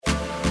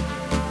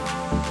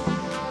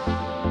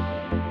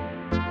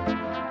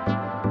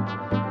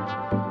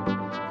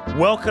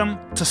Welcome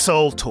to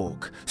Soul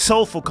Talk,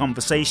 soulful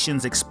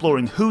conversations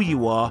exploring who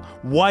you are,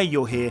 why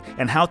you're here,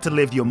 and how to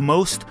live your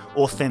most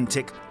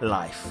authentic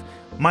life.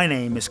 My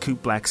name is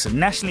Coop Blackson,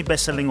 nationally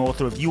best-selling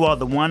author of You Are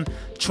the One,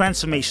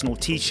 transformational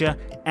teacher,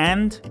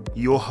 and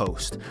your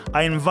host.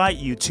 I invite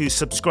you to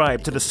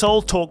subscribe to the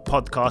Soul Talk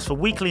podcast for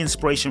weekly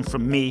inspiration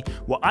from me,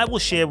 where I will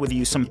share with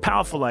you some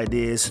powerful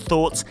ideas,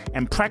 thoughts,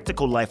 and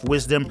practical life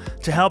wisdom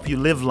to help you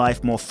live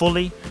life more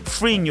fully,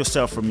 freeing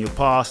yourself from your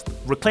past,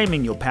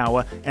 reclaiming your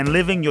power, and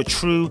living your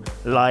true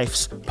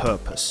life's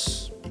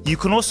purpose. You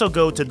can also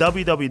go to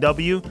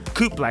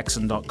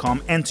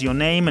www.coopblackson.com, enter your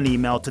name and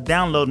email to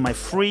download my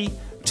free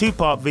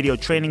 2-part video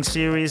training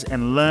series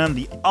and learn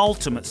the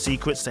ultimate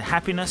secrets to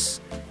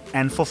happiness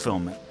and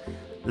fulfillment.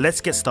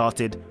 Let's get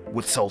started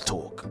with Soul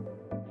Talk.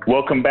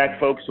 Welcome back,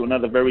 folks, to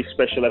another very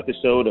special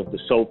episode of the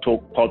Soul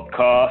Talk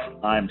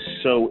podcast. I'm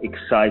so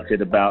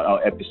excited about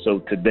our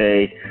episode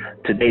today.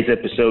 Today's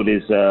episode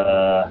is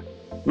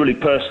really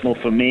personal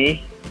for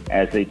me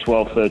as a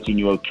 12,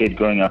 13-year-old kid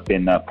growing up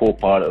in a poor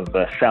part of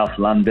South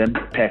London,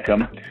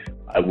 Peckham.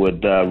 I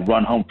would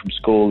run home from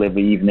school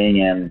every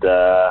evening and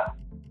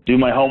do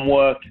my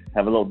homework,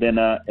 have a little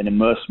dinner, and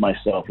immerse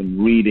myself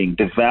in reading,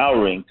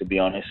 devouring, to be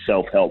honest,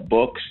 self-help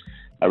books.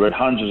 I read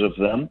hundreds of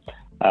them.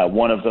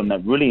 One of them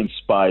that really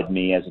inspired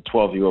me as a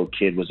 12-year-old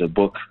kid was a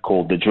book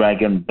called The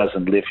Dragon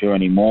Doesn't Live Here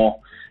Anymore.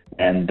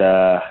 And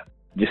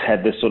just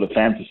had this sort of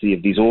fantasy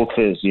of these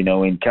authors, you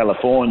know, in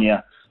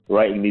California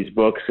writing these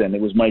books. And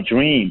it was my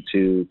dream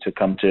to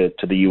come to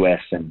the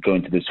U.S. and go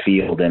into this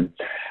field. And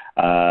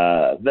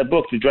the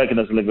book, The Dragon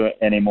Doesn't Live Here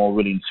Anymore,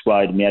 really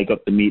inspired me. I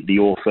got to meet the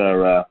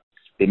author,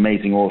 the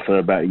amazing author,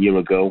 about a year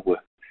ago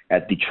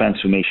at the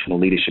Transformational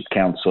Leadership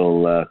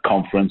Council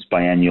conference,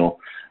 biannual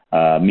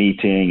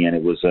meeting, and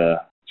it was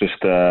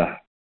just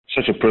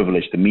such a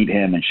privilege to meet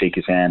him and shake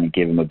his hand and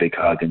give him a big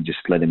hug and just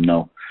let him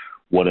know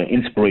what an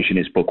inspiration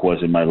his book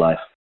was in my life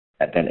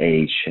at that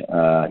age.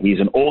 He's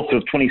an author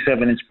of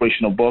 27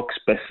 inspirational books,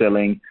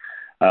 best-selling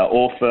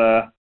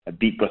author, A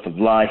Deep Breath of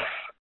Life,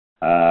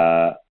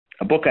 a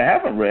book I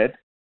haven't read,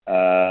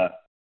 Are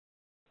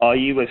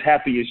You As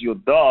Happy As Your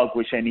Dog,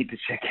 which I need to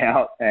check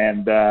out,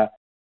 and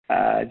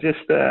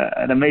just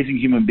an amazing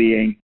human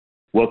being.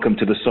 Welcome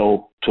to the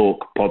Soul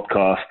Talk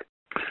podcast,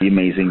 the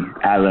amazing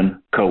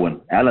Alan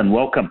Cohen. Alan,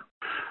 welcome.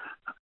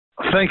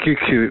 Thank you,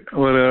 Cute.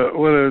 What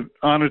an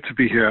honor to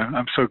be here.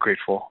 I'm so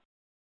grateful.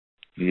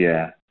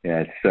 Yeah.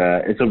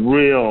 It's a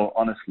real,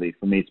 honestly,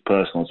 for me, it's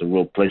personal. It's a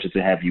real pleasure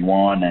to have you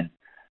on, and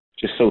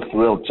just so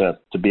thrilled to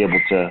be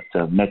able to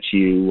have met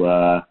you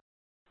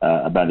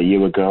about a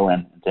year ago,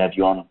 and to have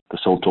you on the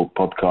Soul Talk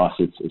podcast.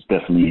 It's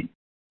definitely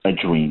a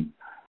dream.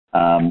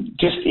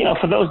 Just, you know,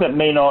 for those that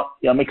may not,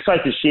 I'm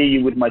excited to share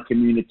you with my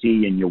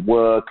community and your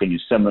work and your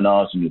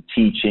seminars and your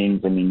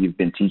teachings. I mean, you've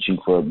been teaching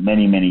for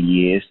many, many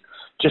years.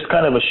 Just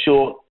kind of a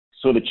short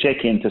sort of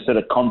check-in to set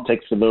a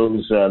context for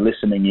those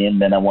listening in.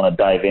 Then I want to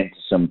dive into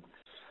some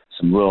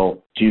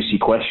real juicy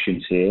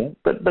questions here.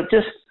 But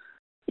just,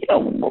 you know,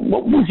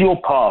 what was your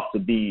path to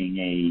being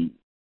a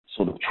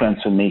sort of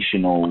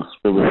transformational,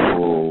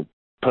 spiritual,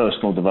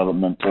 personal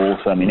development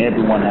author? I mean,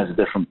 everyone has a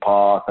different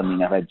path. I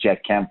mean, I've had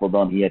Jack Canfield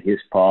on, he had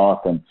his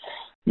path, and,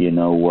 you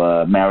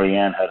know,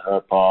 Marianne had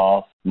her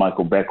path,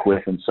 Michael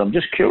Beckwith, and so I'm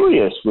just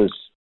curious,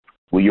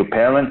 were your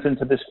parents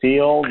into this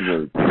field?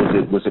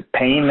 Was it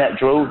pain that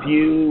drove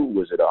you?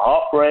 Was it a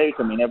heartbreak?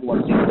 I mean,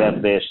 everyone seems to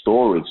have their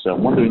story, so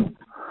I'm wondering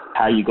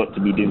how you got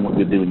to be doing what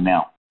you're doing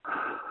now.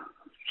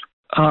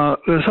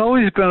 There's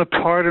always been a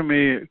part of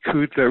me,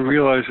 Coot, that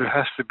realized there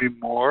has to be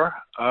more.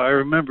 I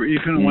remember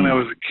even when I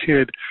was a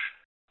kid,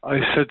 I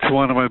said to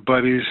one of my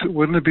buddies,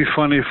 wouldn't it be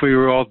funny if we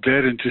were all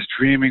dead and just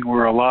dreaming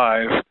we're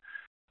alive?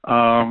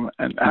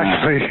 And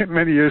actually,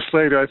 many years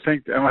later, I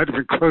think I might have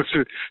been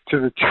closer to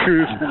the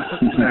truth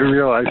than I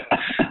realized.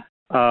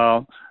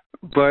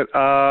 But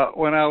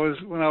when I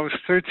was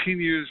 13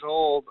 years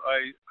old,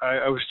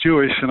 I was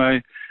Jewish, and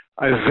I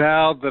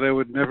vowed that I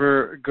would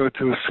never go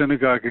to a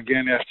synagogue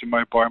again after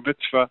my bar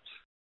mitzvah.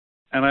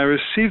 And I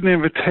received an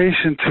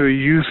invitation to a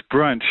youth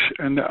brunch.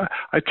 And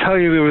I tell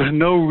you, there was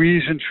no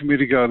reason for me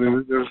to go.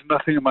 There was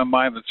nothing in my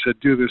mind that said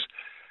do this.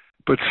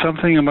 But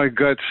something in my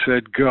gut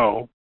said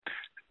go.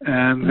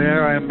 And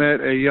there I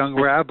met a young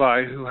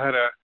rabbi who had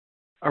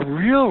a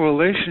real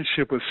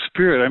relationship with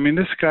spirit. I mean,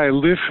 this guy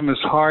lived from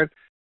his heart,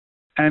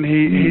 and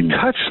he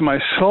touched my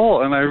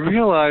soul. And I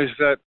realized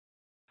that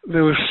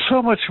there was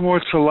so much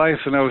more to life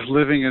than I was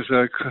living as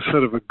a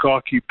sort of a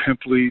gawky,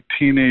 pimply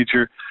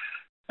teenager.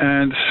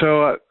 And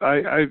so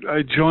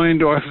I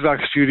joined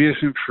Orthodox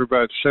Judaism for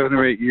about 7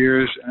 or 8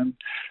 years, and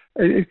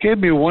it gave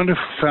me a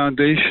wonderful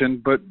foundation.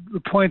 But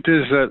the point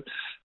is that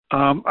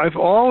I've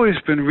always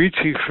been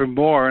reaching for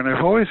more, and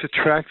I've always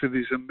attracted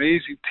these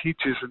amazing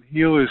teachers and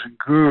healers and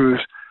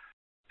gurus.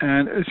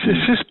 And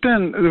it's just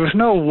been, there was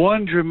no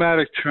one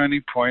dramatic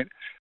turning point,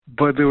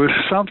 but there was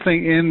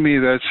something in me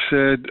that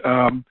said,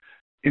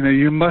 you know,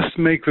 you must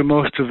make the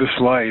most of this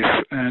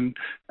life and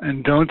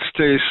don't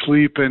stay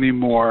asleep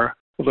anymore.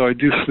 Although I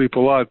do sleep a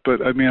lot,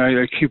 but I mean,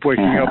 I keep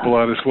waking up a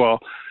lot as well.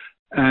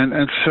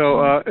 And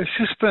so it's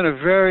just been a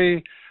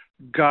very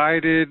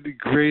guided,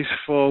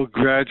 graceful,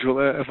 gradual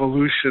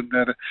evolution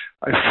that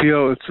I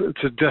feel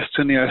it's a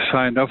destiny I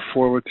signed up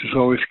for, which has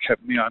always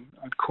kept me on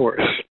course.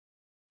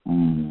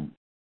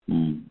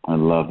 I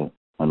love it.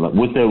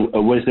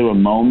 Was there a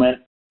moment,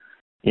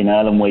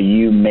 Alan, where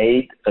you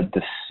made a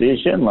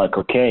decision like,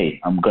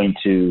 okay, I'm going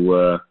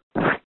to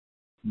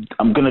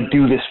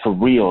do this for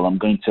real. I'm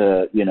going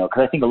to, because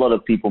I think a lot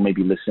of people may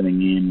be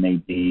listening in,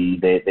 maybe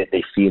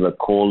they feel a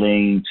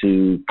calling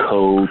to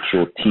coach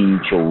or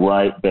teach or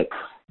write, but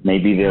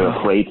maybe they're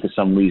afraid for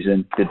some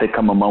reason. Did there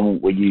come a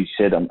moment where you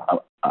said,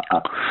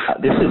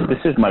 "This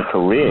is my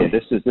career.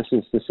 This is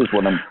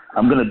what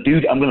I'm going to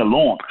do. I'm going to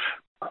launch"?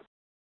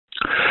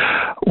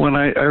 When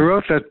I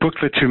wrote that book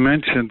that you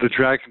mentioned, The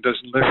Dragon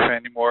Doesn't Live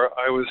Anymore,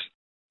 I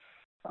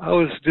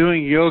was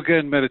doing yoga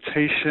and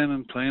meditation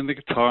and playing the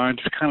guitar and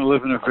just kind of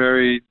living a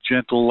very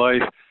gentle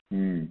life.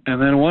 And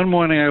then one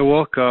morning I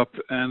woke up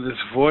and this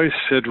voice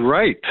said,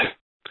 "Write."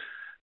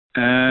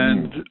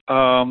 And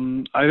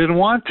I didn't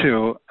want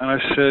to. And I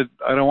said,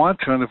 "I don't want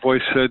to." And the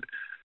voice said,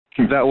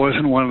 "That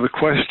wasn't one of the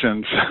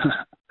questions."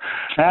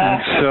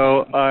 And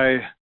so I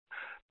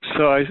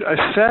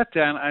sat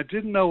down. I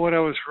didn't know what I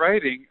was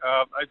writing.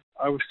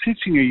 I was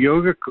teaching a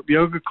yoga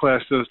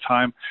class at the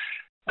time,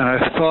 and I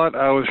thought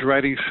I was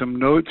writing some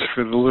notes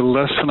for the little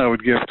lesson I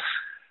would give.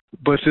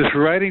 But this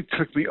writing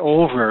took me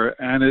over,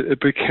 and it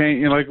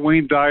became, like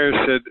Wayne Dyer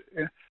said,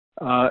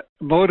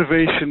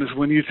 motivation is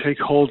when you take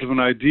hold of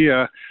an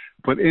idea,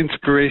 but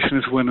inspiration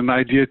is when an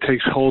idea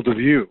takes hold of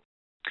you.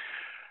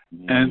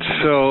 And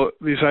so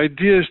these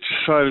ideas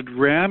just started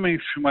ramming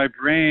through my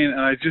brain, and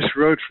I just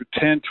wrote for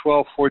 10,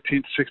 12,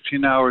 14,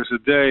 16 hours a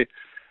day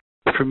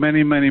for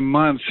many, many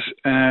months.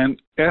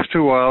 And after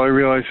a while, I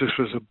realized this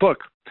was a book.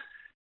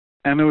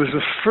 And it was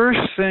the first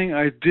thing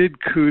I did,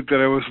 Coot,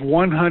 that I was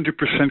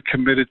 100%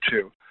 committed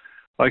to.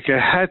 Like, I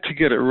had to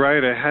get it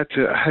right. I had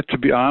to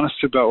be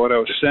honest about what I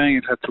was saying.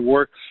 It had to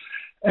work.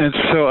 And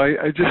so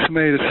I just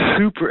made a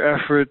super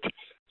effort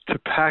to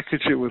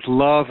package it with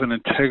love and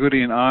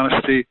integrity and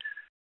honesty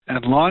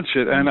and launch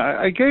it. And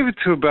I gave it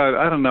to about,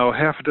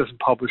 half a dozen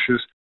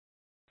publishers,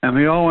 and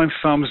they all went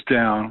thumbs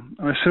down.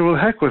 And I said, well,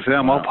 heck with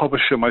them. I'll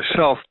publish it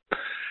myself.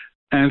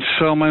 And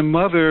so my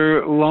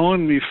mother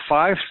loaned me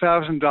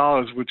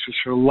 $5,000, which was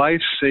her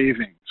life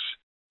savings.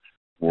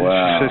 Wow. And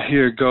she said,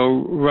 here,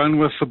 go run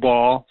with the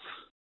ball.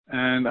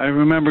 And I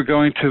remember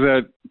going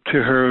to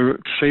her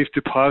safe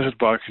deposit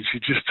box, and she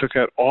just took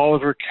out all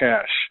of her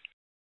cash.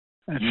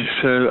 And she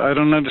said, I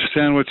don't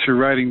understand what you're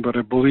writing, but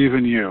I believe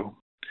in you.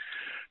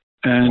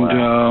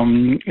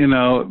 And,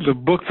 the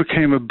book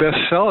became a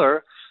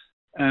bestseller.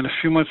 And a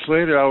few months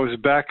later, I was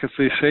back at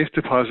the safe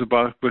deposit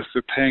box with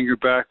the paying her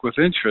back with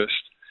interest.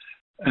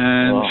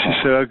 And she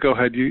said, go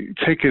ahead, you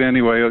take it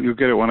anyway. You'll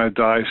get it when I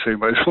die, so you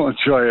might as well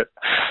enjoy it.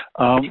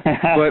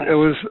 But it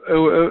was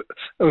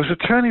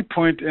a turning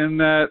point in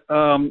that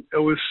it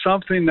was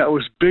something that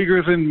was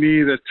bigger than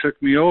me that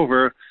took me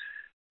over,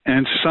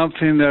 and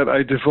something that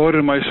I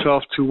devoted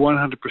myself to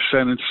 100%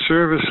 in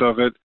service of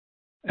it.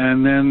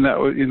 And then that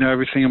was,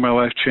 everything in my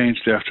life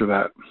changed after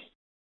that.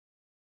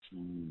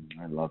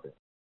 I love it.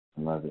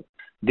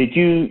 Did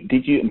you?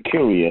 I'm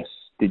curious.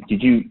 Did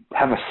you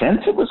have a sense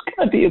it was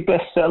going to be a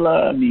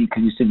bestseller? I mean,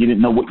 because you said you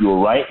didn't know what you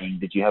were writing.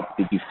 Did you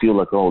feel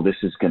like, this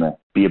is going to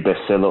be a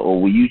bestseller,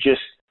 or were you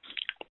just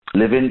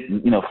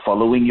living,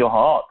 following your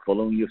heart,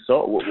 following your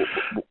soul?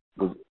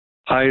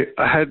 I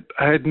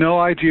had no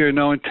idea,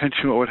 no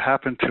intention what would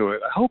happen to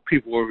it. I hope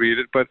people will read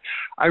it, but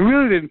I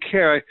really didn't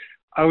care.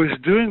 I was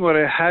doing what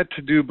I had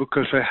to do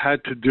because I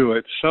had to do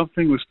it.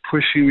 Something was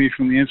pushing me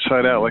from the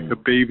inside out, like a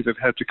baby that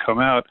had to come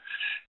out.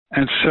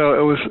 And so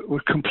it was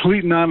with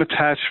complete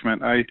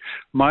non-attachment.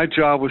 My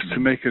job was to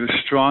make it as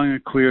strong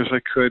and clear as I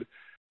could,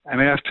 and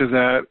after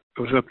that,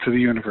 it was up to the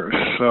universe.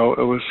 So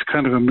it was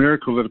kind of a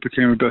miracle that it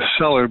became a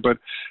bestseller, but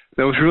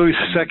that was really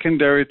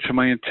secondary to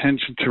my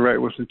intention to write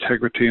with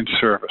integrity and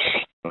service.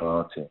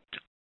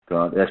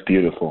 God, that's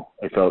beautiful.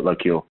 I felt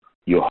like your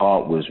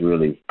heart was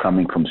really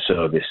coming from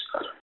service.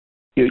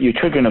 You're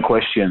triggering a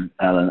question,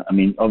 Alan. I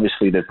mean,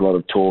 obviously there's a lot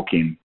of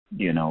talking,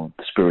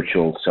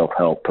 spiritual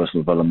self-help,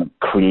 personal development,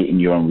 creating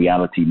your own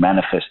reality,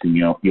 manifesting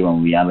your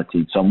own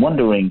reality. So I'm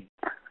wondering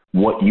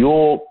what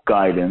your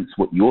guidance,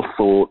 what your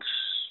thoughts,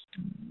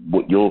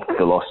 what your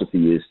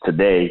philosophy is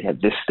today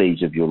at this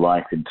stage of your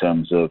life in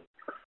terms of,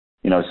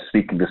 I was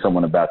speaking to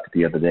someone about it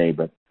the other day,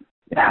 but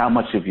how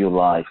much of your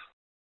life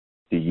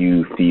do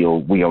you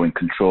feel we are in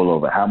control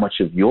over? How much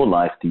of your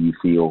life do you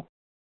feel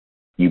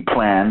you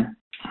plan,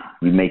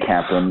 you make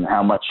happen?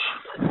 How much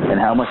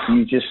do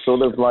you just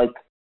sort of like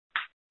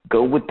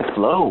go with the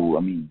flow?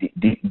 I mean,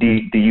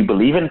 do you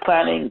believe in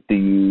planning? Do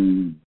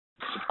you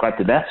subscribe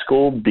to that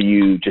school? Do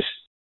you just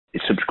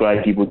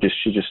subscribe people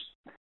should just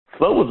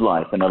flow with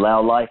life and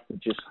allow life to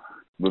just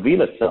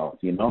reveal itself?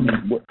 Give me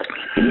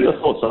your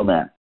thoughts on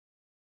that.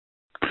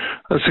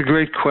 That's a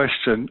great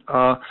question.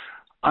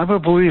 I'm a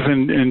believer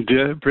in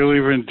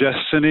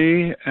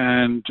destiny,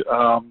 and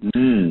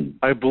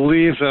I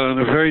believe that on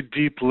a very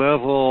deep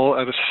level,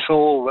 at a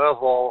soul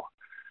level,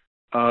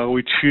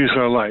 we choose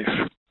our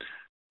life.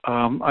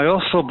 I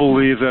also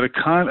believe that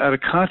at a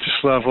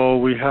conscious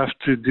level, we have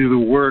to do the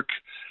work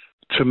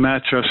to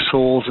match our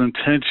soul's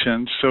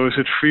intentions. So, is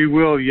it free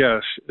will?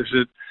 Yes. Is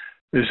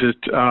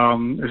it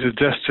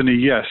destiny?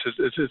 Yes.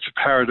 It's a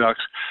paradox.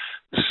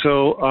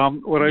 So,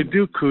 what I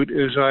do, Kute,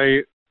 is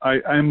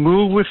I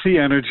move with the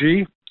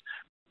energy.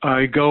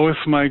 I go with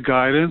my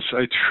guidance.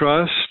 I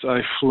trust.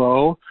 I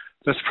flow.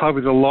 That's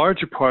probably the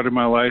larger part of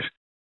my life.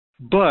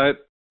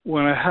 But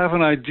when I have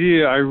an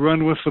idea, I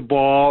run with the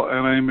ball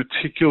and I'm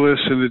meticulous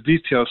in the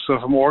details. So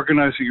if I'm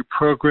organizing a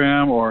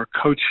program or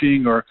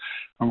coaching or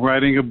I'm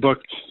writing a book,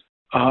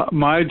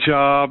 my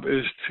job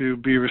is to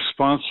be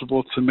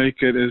responsible to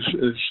make it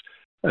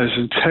as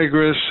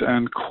integrous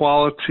and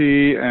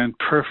quality and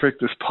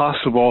perfect as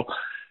possible.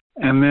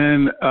 And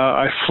then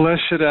I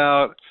flesh it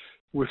out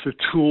with the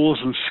tools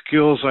and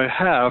skills I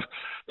have.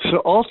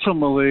 So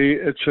ultimately,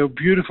 it's a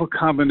beautiful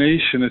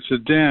combination. It's a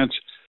dance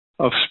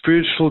of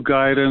spiritual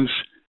guidance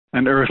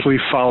and earthly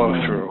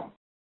follow-through.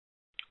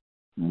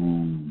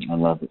 I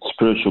love it.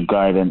 Spiritual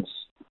guidance,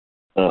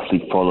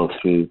 earthly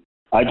follow-through.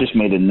 I just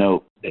made a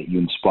note that you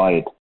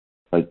inspired.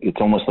 Like it's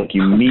almost like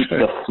you meet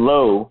the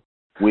flow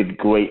with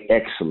great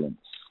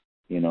excellence.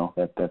 You know,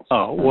 that's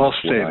well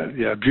stated.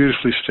 Yeah,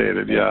 beautifully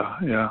stated.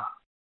 Yeah.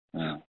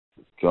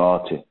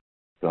 Got it.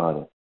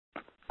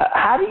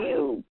 How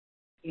do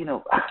you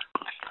know,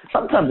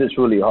 sometimes it's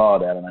really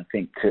hard, Alan, I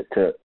think,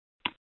 to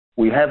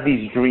we have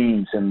these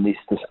dreams and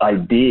this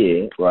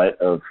idea, right,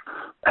 of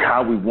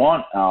how we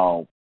want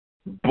our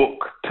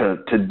book to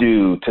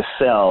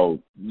sell,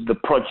 the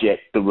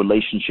project, the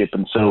relationship,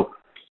 and so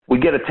we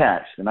get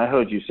attached. And I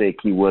heard you say a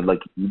key word, like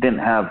you didn't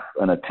have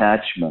an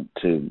attachment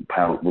to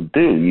how it would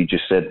do. You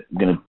just said, I'm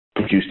going to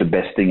produce the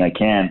best thing I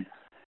can.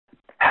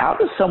 How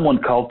does someone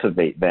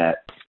cultivate that?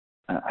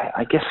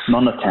 I guess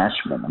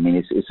non-attachment. I mean,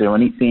 is there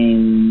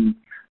anything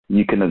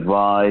you can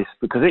advise?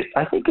 Because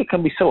I think it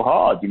can be so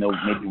hard. You know,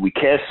 maybe we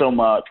care so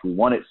much, we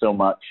want it so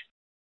much.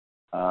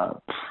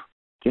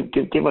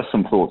 Give us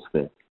some thoughts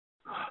there.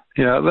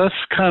 Yeah, that's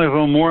kind of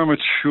a more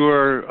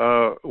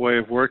mature way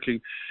of working.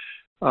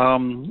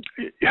 I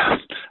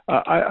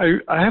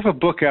have a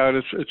book out.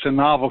 It's a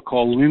novel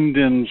called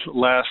Lyndon's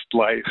Last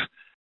Life.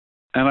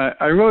 And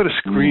I wrote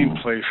a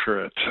screenplay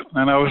for it.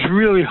 And I was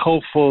really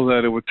hopeful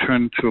that it would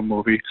turn into a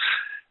movie.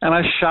 And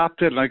I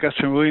shopped it, and I got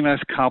some really nice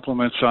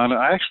compliments on it.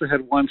 I actually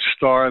had one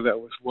star that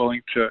was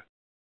willing to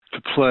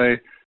play,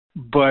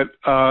 but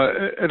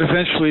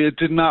eventually it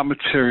did not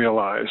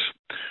materialize.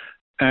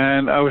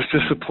 And I was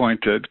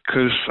disappointed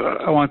because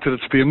I wanted it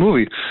to be a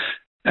movie.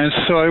 And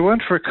so I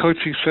went for a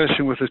coaching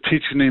session with a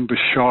teacher named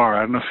Bashar.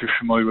 I don't know if you're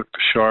familiar with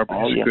Bashar, but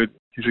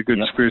he's a good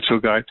spiritual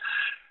guy.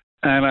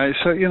 And I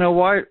said, you know,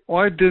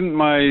 why didn't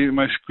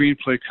my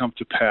screenplay come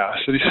to pass?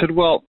 And he said,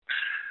 well,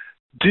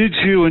 did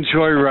you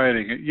enjoy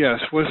writing it?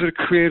 Yes. Was it a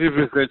creative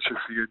adventure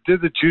for you?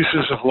 Did the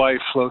juices of life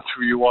flow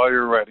through you while you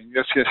were writing?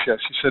 Yes. He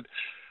said,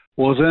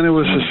 well, then it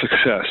was a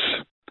success.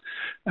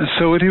 And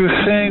so what he was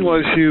saying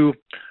was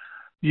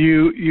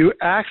you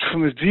act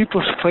from the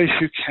deepest place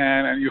you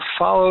can and you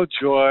follow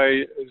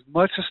joy as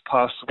much as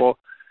possible,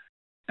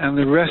 and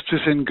the rest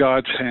is in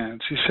God's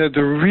hands. He said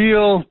the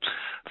real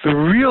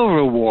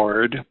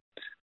reward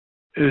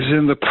is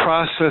in the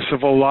process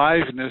of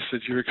aliveness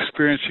that you're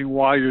experiencing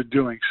while you're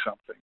doing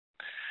something.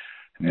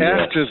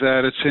 Yes. After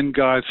that, it's in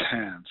God's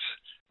hands.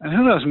 And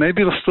who knows,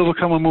 maybe it'll still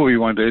become a movie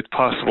one day. It's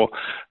possible.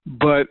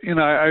 But, you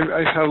know,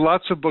 I have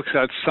lots of books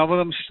out. Some of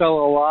them sell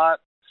a lot.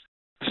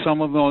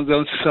 Some of them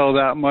don't sell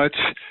that much.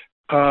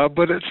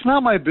 But it's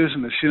not my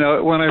business. You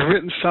know, when I've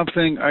written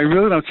something, I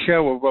really don't care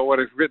about what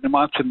I've written. I'm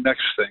on to the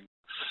next thing.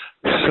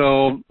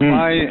 So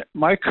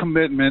my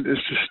commitment is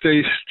to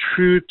stay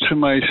true to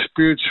my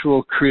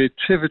spiritual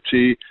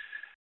creativity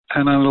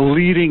and on the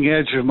leading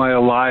edge of my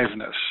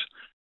aliveness.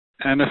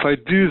 And if I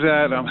do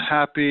that, I'm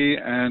happy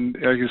and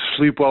I can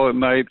sleep well at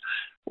night.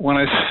 When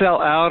I sell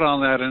out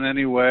on that in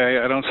any way,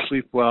 I don't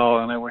sleep well,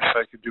 and I wish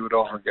I could do it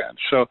over again.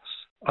 So,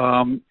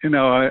 you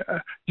know,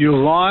 you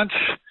launch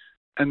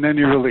and then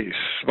you release.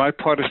 My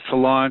part is to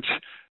launch.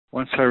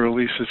 Once I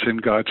release, it's in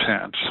God's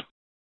hands.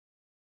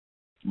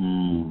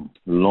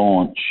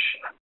 Launch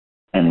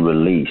and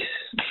release.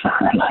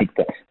 I like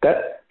that.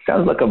 That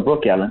sounds like a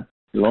book, Alan.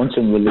 Launch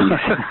and release.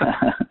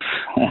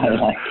 I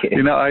like it.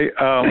 You know, I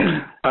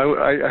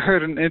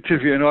heard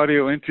an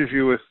audio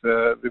interview with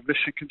the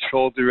mission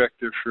control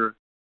director for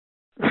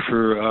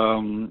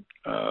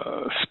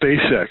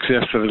SpaceX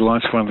after they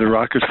launched one of the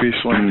rockets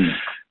recently,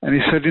 and he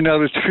said, you know,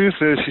 the truth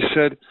is, he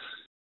said,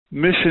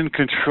 mission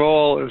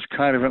control is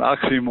kind of an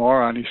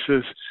oxymoron. He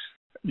says,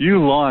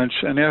 you launch,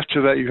 and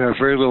after that, you have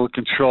very little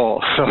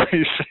control. So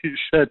he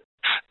said,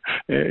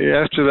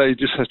 after that, you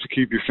just have to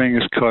keep your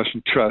fingers crossed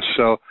and trust.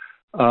 So,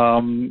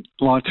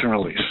 launch and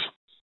release.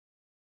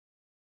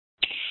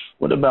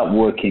 What about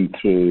working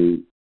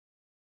through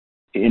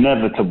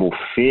inevitable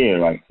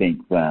fear, I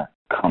think, that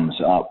comes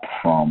up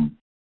from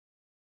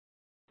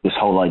this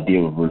whole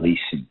idea of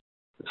releasing,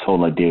 this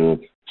whole idea of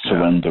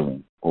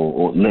surrendering?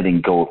 or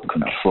letting go of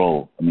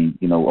control. I mean,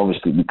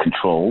 obviously we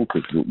control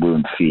because we're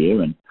in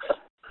fear,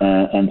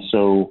 and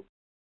so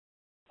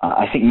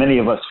I think many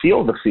of us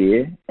feel the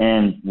fear,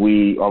 and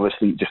we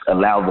obviously just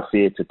allow the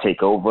fear to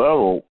take over,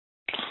 or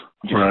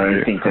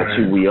just think that's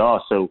who we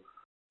are. So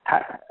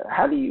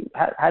how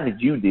did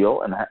you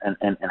deal, and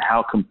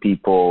how can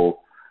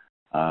people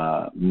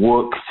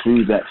work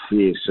through that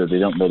fear so they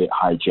don't let it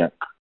hijack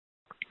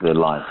their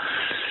life?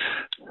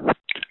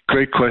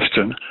 Great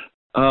question.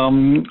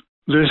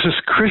 There's this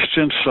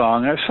Christian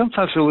song.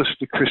 Sometimes I listen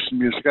to Christian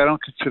music. I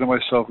don't consider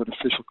myself an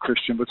official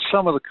Christian, but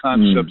some of the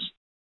concepts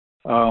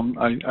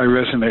I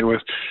resonate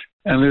with.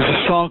 And there's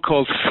a song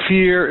called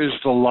 "Fear is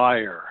the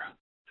Liar."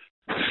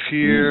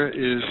 Fear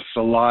is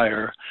the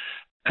liar.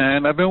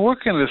 And I've been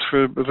working on this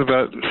for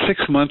about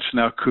 6 months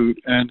now, Kute.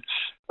 And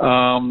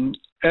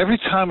every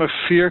time a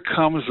fear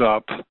comes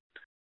up,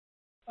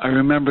 I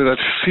remember that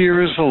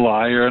fear is a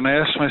liar. And I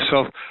ask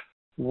myself,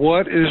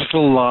 what is the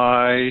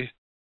lie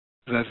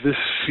that this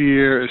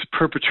fear is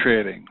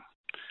perpetrating?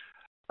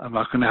 I'm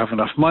not going to have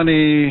enough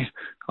money.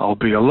 I'll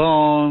be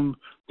alone.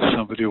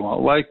 Somebody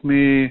won't like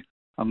me.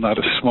 I'm not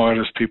as smart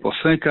as people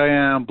think I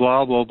am.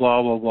 Blah, blah,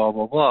 blah, blah, blah,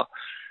 blah, blah.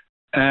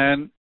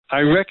 And I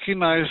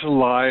recognize the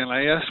lie, and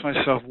I ask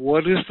myself,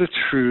 what is the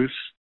truth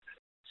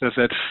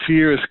that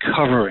fear is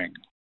covering?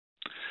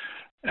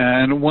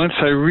 And once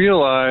I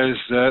realize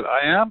that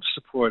I am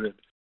supported,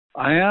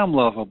 I am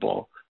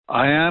lovable,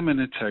 I am in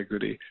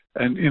integrity,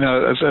 and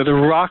at a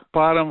rock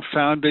bottom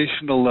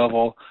foundational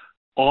level,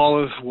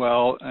 all is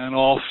well and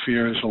all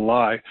fear is a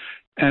lie.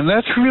 And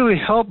that's really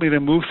helped me to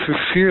move through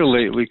fear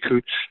lately,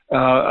 Kute.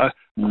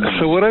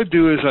 So what I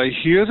do is I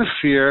hear the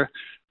fear,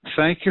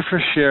 thank you for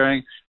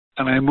sharing,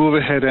 and I move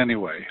ahead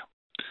anyway.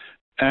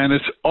 And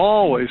it's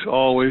always,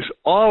 always,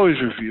 always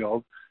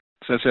revealed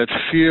that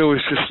fear was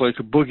just like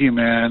a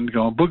boogeyman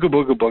going booga,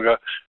 booga, booga,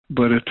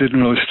 but it didn't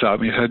really stop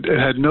me. It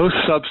had no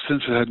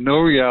substance, it had no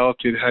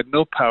reality, it had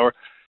no power.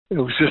 It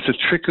was just a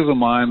trick of the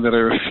mind that I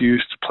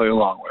refused to play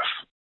along with.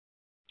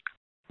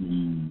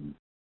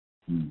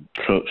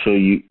 So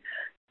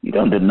you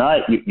don't deny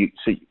it.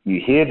 So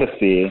you hear the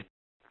fear,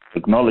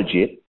 acknowledge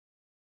it,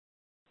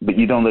 but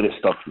you don't let it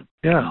stop you.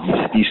 Yeah.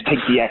 You take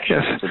the action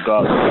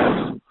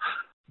regardless.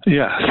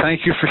 Yeah.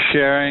 Thank you for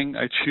sharing.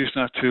 I choose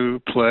not to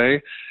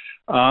play.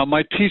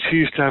 My teacher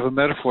used to have a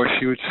metaphor.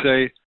 She would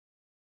say,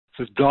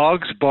 the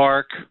dogs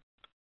bark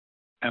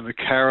and the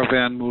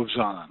caravan moves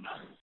on.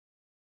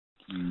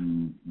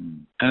 And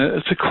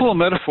it's a cool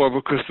metaphor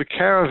because the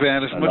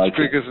caravan is much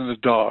bigger than the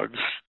dogs.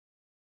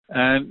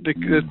 And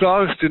the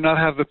dogs do not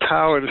have the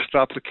power to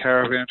stop the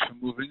caravan from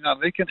moving on.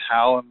 They can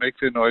howl and make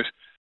their noise,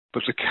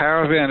 but the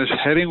caravan is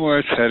heading where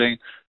it's heading,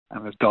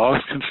 and the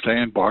dogs can stay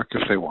and bark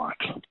if they want.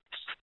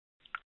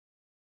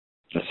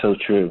 That's so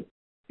true.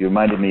 You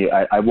reminded me,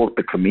 I walked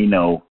the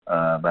Camino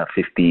about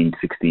 15,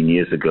 16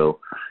 years ago,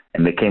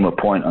 and there came a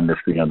point on the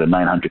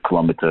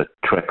 900-kilometer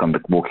trek on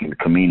walking the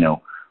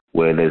Camino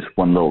where there's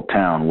one little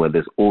town where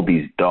there's all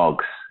these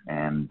dogs,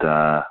 and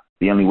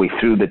the only way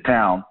through the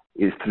town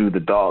is through the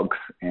dogs,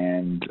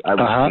 and I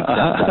was kicked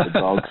out by the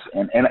dogs,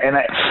 and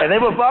they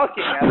were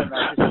barking at him.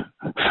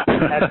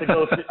 I had to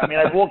go.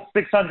 I walked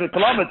 600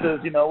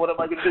 kilometers. What am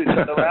I going to do?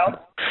 Turn around?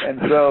 And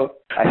so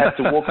I had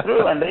to walk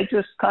through, and they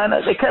just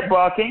they kept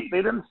barking. They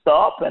didn't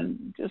stop,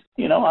 and just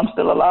I'm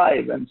still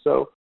alive. And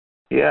so,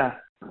 I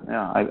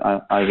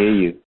hear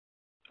you.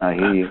 I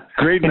hear you.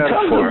 Great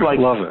metaphor.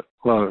 Love it.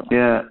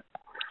 Yeah.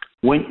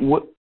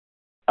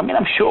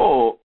 I'm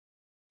sure,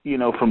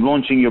 from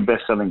launching your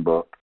best-selling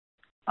book,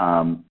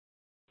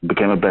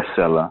 became a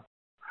bestseller.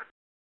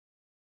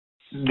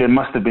 There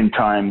must have been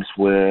times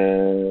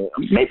where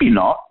maybe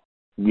not,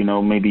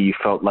 maybe you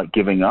felt like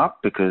giving up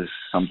because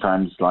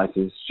sometimes life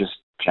is just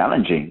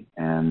challenging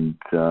and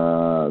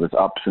there's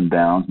ups and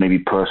downs, maybe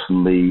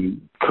personally,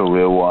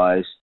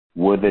 career-wise.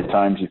 Were there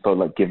times you felt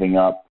like giving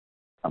up?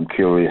 I'm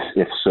curious,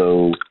 if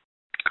so,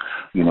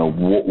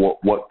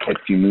 what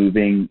kept you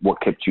moving?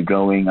 What kept you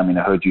going? I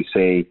heard you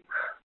say,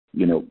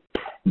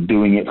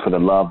 doing it for the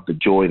love, the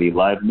joy, the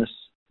aliveness.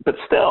 But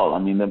still,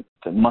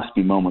 there must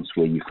be moments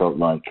where you felt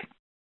like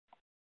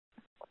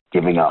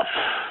giving up.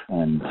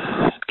 And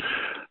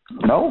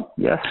no?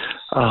 Yes?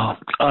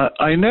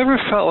 I never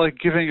felt like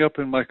giving up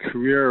in my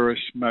career or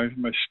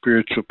my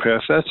spiritual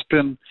path. That's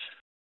been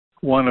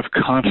one of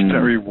constant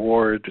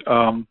reward.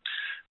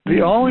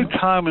 The only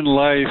time in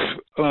life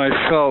when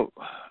I felt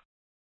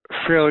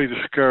fairly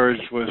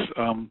discouraged was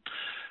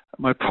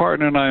my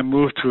partner and I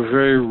moved to a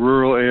very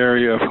rural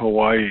area of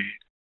Hawaii.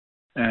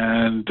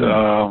 And there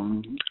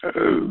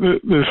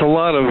were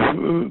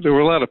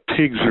a lot of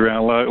pigs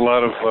around, a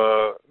lot of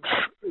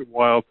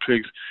wild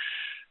pigs.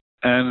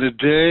 And the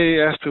day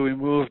after we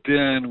moved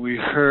in, we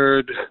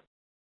heard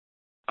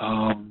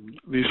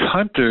these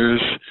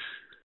hunters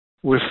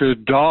with their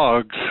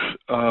dogs,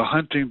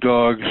 hunting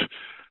dogs,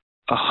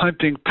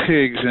 hunting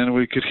pigs, and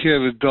we could hear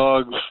the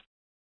dogs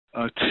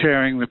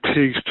tearing the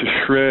pigs to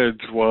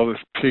shreds while the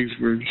pigs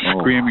were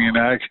screaming in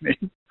agony.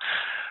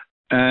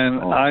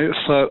 And I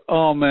thought,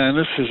 oh man,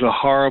 this is a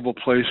horrible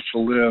place to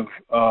live.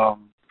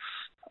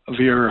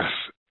 the earth.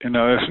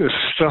 If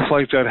stuff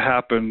like that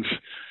happens,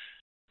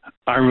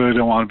 I really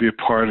don't want to be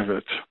a part of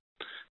it.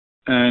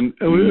 And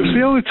it was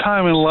the only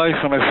time in life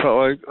when I felt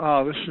like,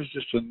 oh, this is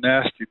just a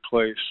nasty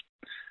place.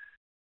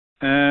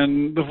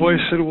 And the voice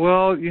said,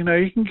 well, you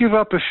can give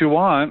up if you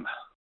want,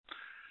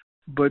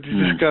 but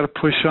you just got to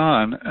push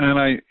on. And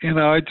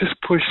I just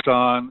pushed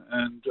on,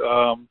 and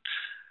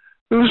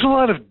there was a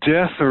lot of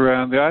death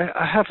around there.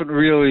 I haven't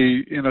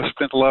really,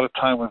 spent a lot of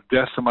time with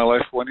death in my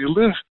life. When you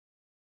live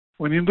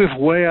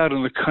way out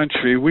in the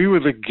country, we were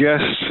the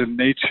guests in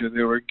nature.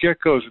 There were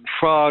geckos and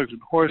frogs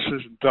and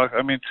horses and ducks.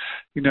 I mean,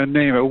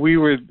 name it. We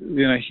were,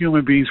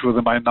 human beings were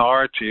the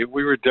minority.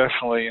 We were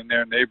definitely in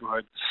their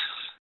neighborhood.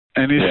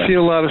 And you see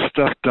a lot of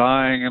stuff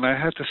dying, and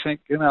I had to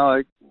think,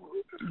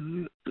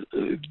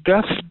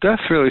 death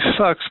really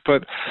sucks,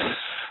 but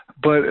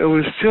it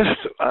was just,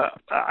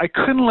 I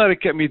couldn't let it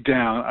get me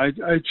down.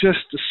 I just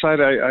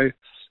decided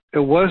it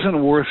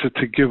wasn't worth it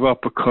to give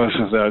up because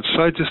of that.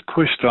 So I just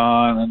pushed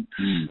on,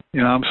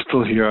 and, I'm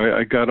still here.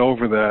 I got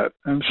over that.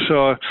 And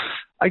so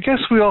I guess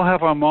we all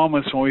have our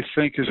moments when we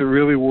think, is it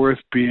really worth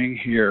being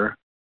here?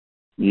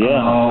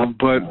 Yeah.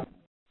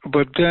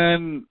 But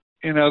then,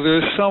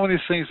 there's so many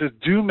things that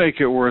do make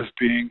it worth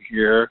being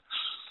here,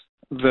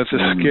 that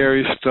the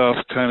scary stuff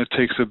kind of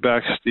takes a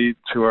back seat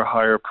to our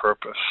higher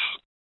purpose.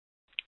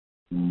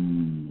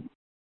 You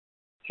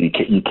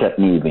kept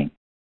moving.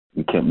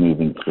 You kept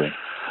moving through.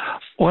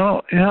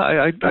 Well,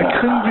 I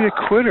couldn't be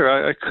a quitter.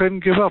 I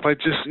couldn't give up. I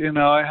just,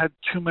 I had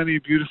too many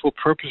beautiful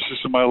purposes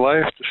in my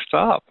life to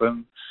stop.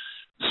 And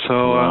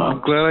so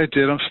I'm glad I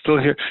did. I'm still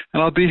here.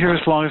 And I'll be here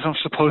as long as I'm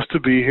supposed to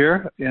be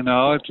here.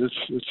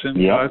 It's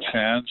in God's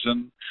hands.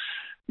 And,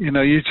 you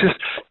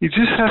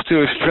just have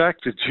to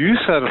extract the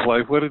juice out of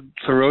life. What did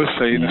Thoreau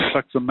say?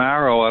 Suck the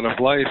marrow out of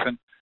life.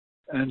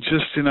 And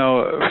just,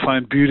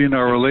 find beauty in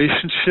our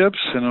relationships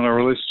and in our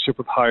relationship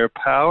with higher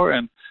power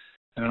and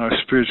our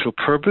spiritual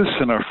purpose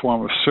and our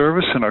form of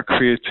service and our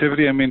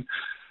creativity. I mean,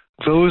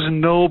 those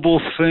noble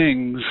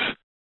things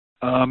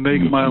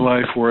make my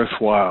life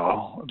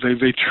worthwhile.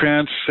 They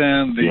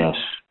transcend the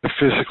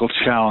physical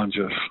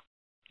challenges.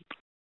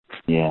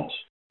 Yes.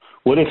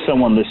 What if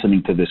someone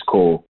listening to this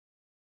call,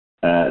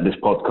 this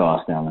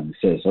podcast, Alan,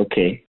 says,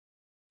 okay,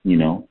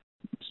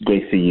 it's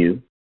great for you.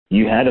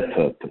 You had a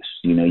purpose.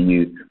 You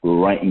were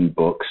writing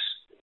books.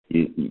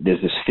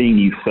 There's this thing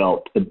you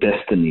felt a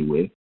destiny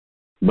with.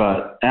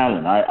 But,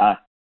 Alan, I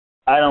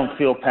don't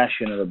feel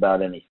passionate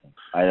about anything.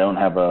 I don't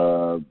have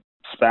a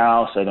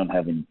spouse. I don't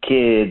have any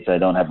kids. I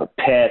don't have a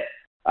pet.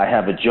 I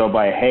have a job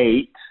I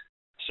hate.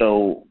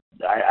 So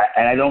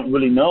I don't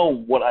really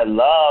know what I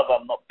love.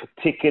 I'm not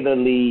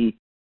particularly,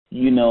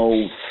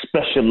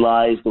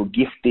 specialized or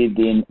gifted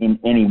in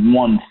any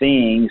one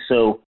thing.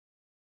 So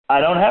I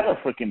don't have a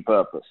freaking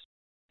purpose.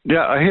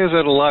 Yeah, I hear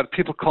that a lot.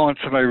 People call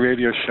into my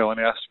radio show and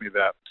ask me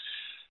that.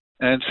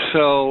 And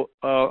so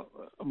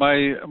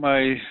my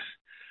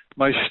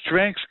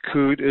strength,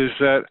 Coot, is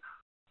that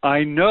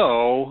I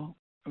know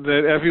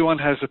that everyone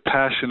has a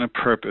passion and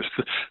purpose.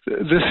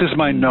 This is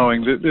my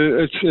knowing.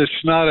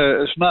 It's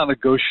not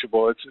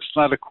negotiable. It's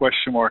not a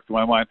question mark in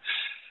my mind.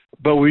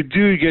 But we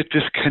do get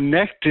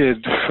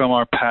disconnected from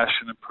our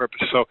passion and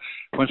purpose. So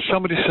when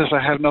somebody says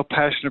I have no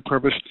passion and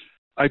purpose,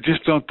 I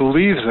just don't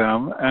believe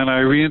them, and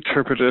I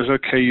reinterpret it as,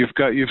 okay, you've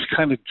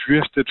kind of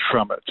drifted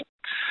from it.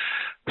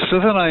 So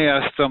then I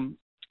asked them,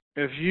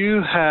 if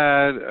you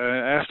had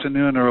an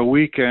afternoon or a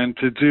weekend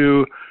to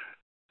do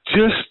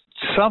just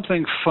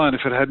something fun,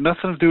 if it had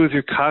nothing to do with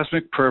your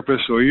cosmic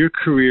purpose or your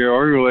career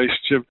or your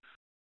relationship,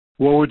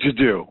 what would you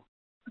do?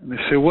 And they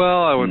say,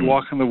 well, I would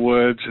walk in the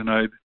woods and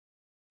I'd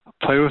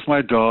play with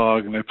my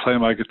dog and I'd play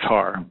my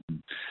guitar.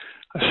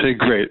 I say,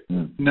 great.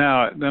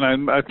 Now, then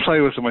I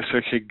play with them. I say,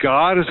 okay,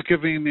 God is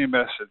giving me a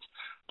message.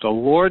 The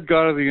Lord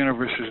God of the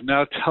universe is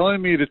now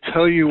telling me to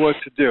tell you what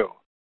to do.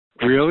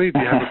 Really? Do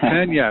you have a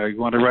pen? Yeah. You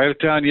want to write it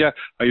down? Yeah.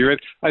 Are you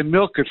ready? I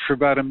milk it for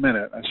about a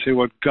minute. I say,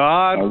 what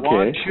God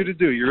wants you to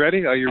do. You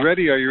ready? Are you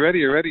ready? Are you ready?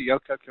 Are you ready?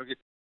 Okay.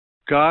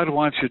 God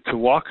wants you to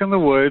walk in the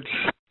woods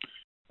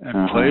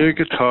and play your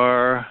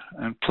guitar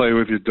and play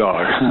with your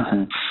dog.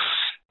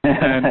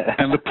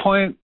 and the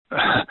point,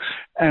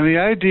 and the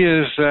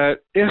idea is that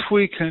if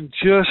we can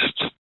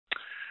just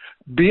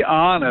be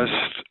honest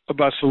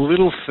about the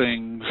little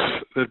things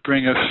that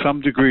bring us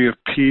some degree of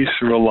peace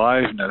or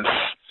aliveness,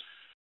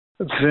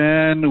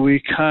 then we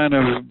kind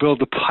of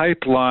build a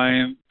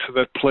pipeline to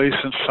that place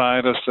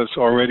inside us that's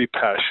already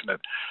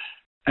passionate.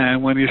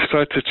 And when you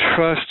start to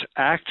trust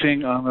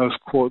acting on those,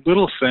 quote,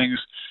 little things,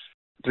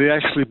 they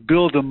actually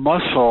build a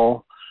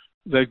muscle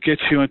that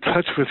gets you in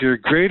touch with your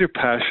greater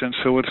passion.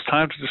 So when it's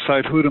time to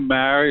decide who to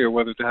marry or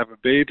whether to have a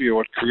baby or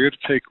what career to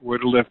take or where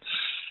to live,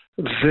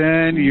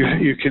 then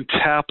you can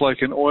tap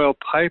like an oil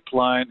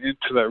pipeline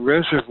into that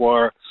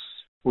reservoir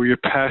where your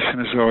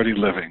passion is already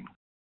living.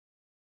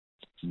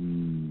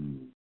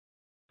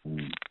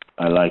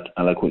 I like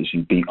what you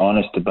said. Be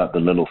honest about the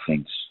little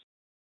things.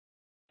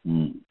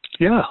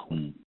 Yeah.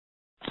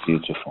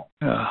 Beautiful.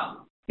 Yeah.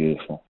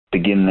 Beautiful.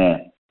 Begin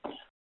there.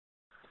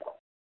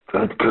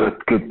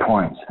 Good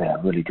points there.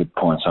 Really good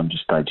points. I'm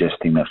just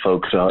digesting that,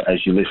 folks. So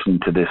as you listen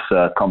to this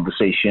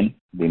conversation,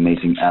 the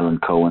amazing Alan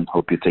Cohen,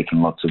 hope you're taking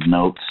lots of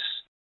notes.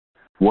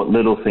 What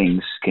little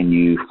things can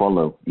you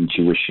follow?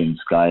 Intuitions,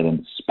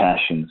 guidance,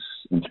 passions,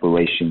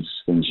 inspirations,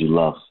 things you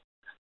love.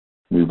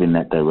 Move in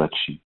that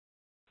direction.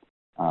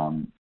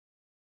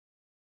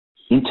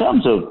 In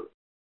terms of,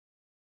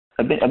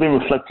 I've been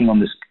reflecting on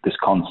this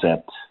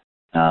concept,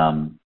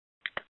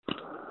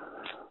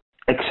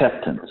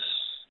 acceptance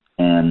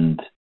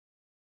and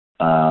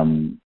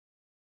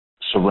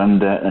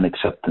surrender and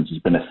acceptance has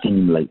been a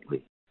theme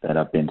lately that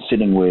I've been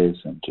sitting with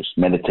and just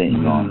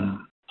meditating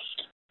on.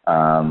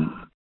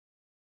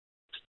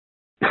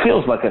 It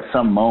feels like at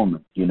some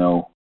moment,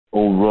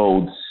 all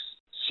roads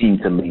seem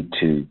to lead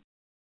to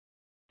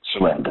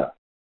surrender.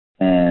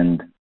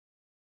 And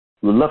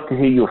we'd love to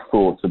hear your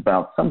thoughts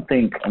about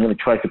something. I'm going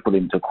to try to put it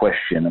into a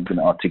question. I'm going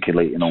to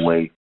articulate in a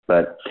way.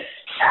 But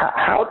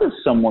how does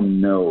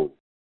someone know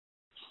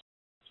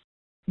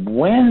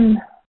when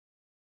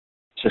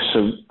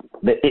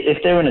if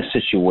they're in a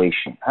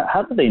situation,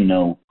 how do they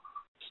know,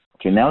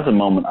 okay, now's the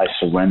moment I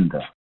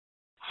surrender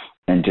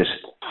and just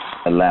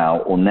allow,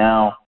 or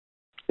now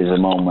is a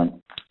moment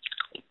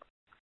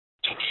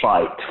to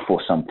fight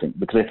for something?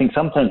 Because I think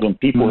sometimes when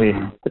people hear,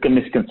 look at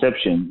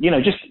misconception,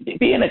 just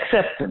be in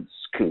acceptance.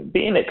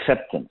 Be in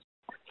acceptance.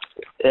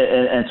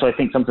 And so I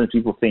think sometimes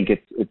people think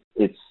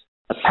it's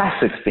a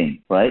passive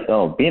thing, right?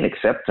 Oh, be in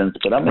acceptance,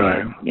 but I'm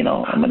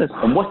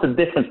and what's the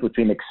difference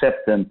between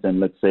acceptance and,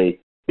 let's say,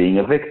 being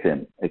a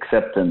victim?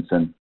 Acceptance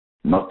and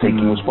not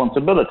taking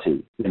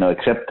responsibility,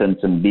 acceptance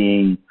and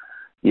being,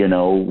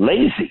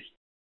 lazy.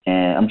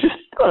 And I'm just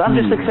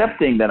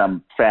accepting that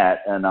I'm fat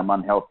and I'm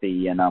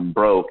unhealthy and I'm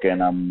broke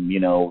and I'm,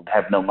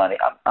 have no money.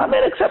 I'm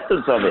in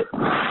acceptance of it.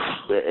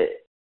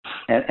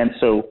 And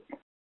so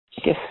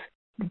I guess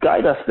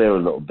guide us there a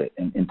little bit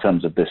in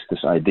terms of this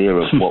idea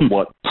of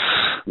what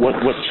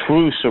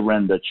true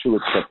surrender, true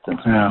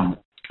acceptance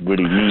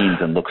really means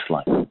and looks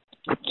like.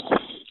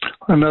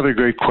 Another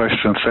great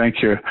question.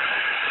 Thank you.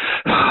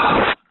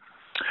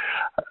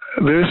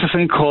 There's a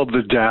thing called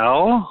the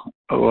Tao,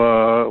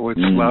 which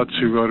Lao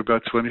Tzu wrote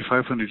about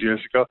 2,500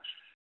 years ago.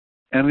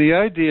 And the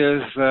idea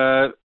is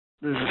that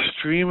there's a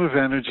stream of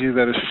energy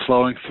that is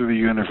flowing through the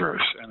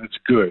universe, and it's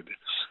good.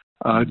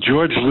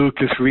 George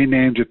Lucas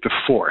renamed it the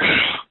Force.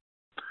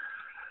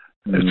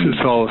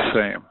 It's all the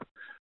same.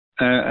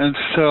 And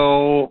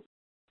so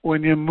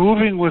when you're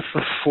moving with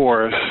the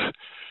Force,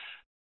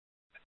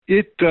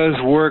 it does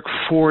work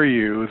for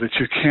you that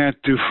you can't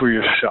do for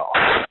yourself.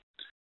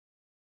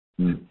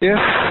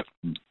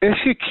 If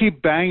you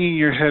keep banging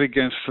your head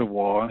against the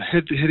wall and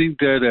hitting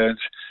dead ends,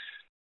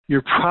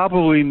 you're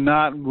probably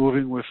not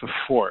moving with the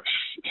Force.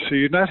 So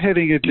you're not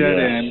hitting a dead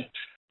end,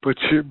 but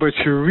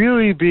you're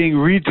really being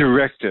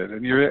redirected,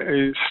 and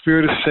your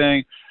spirit is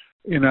saying,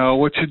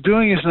 what you're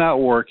doing is not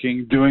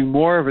working. Doing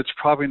more of it's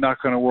probably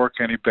not going to work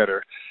any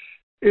better.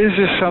 Is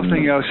there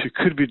something else you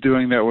could be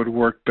doing that would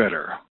work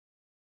better?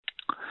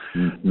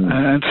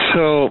 And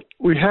so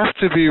we have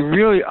to be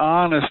really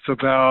honest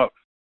about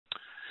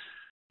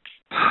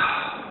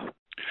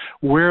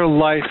where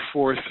life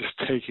force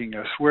is taking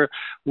us.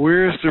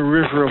 Where's the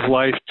river of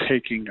life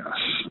taking us?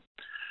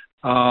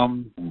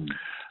 And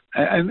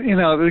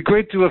a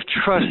great deal of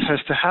trust has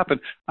to happen.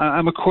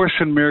 I'm a Course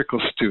in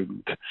Miracles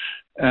student,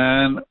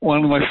 and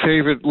one of my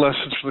favorite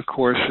lessons for the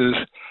Course is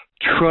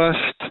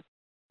trust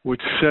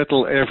would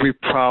settle every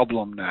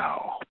problem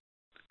now.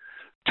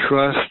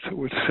 Trust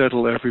would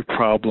settle every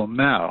problem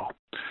now.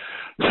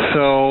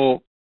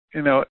 So,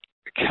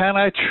 can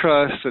I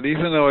trust that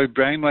even though I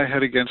bang my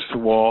head against the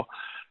wall,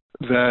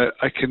 that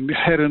I can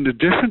head in a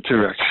different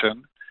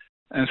direction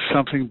and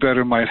something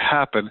better might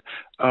happen?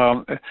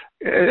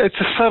 It's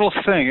a subtle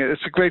thing.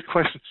 It's a great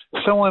question.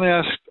 Someone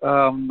asked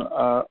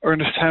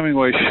Ernest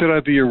Hemingway, should I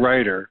be a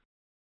writer?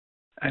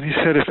 And he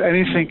said, if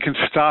anything can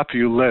stop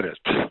you, let it.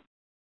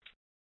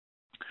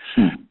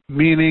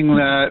 Meaning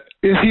that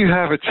if you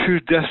have a true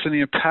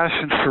destiny and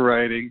passion for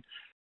writing,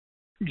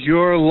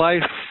 your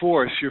life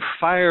force, your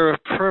fire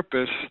of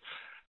purpose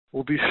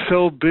will be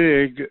so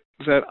big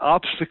that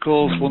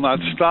obstacles will not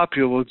stop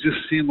you. They'll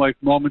just seem like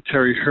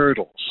momentary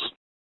hurdles.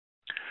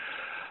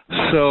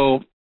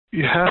 So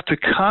you have to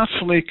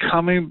constantly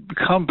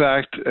come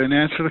back and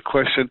answer the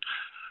question,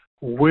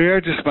 where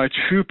does my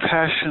true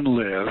passion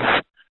live?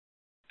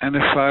 And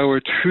if I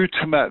were true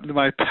to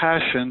my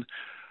passion,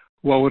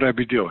 what would I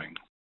be doing?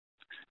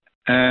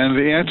 And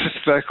the answer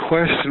to that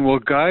question will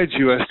guide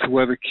you as to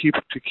whether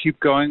to keep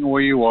going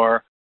where you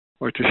are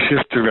or to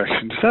shift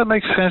direction. Does that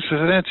make sense?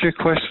 Does that answer your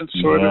question,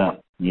 sort of?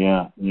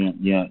 Yeah.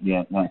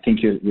 I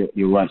think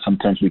you're right.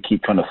 Sometimes we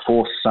keep trying to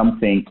force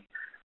something.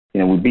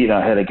 We beat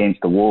our head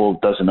against the wall,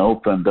 doesn't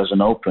open,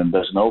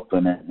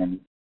 and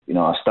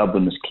our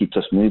stubbornness keeps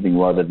us moving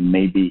rather than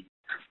maybe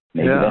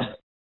that's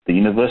the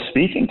universe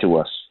speaking to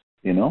us.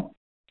 Can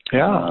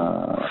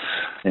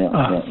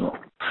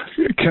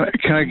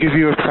I give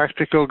you a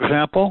practical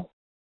example?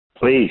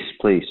 Please.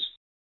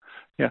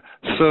 Yeah.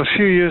 So a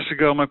few years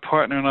ago, my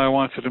partner and I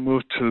wanted to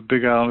move to the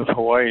Big Island of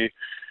Hawaii,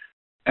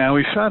 And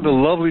we found a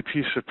lovely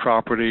piece of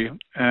property,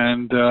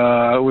 and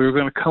we were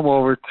going to come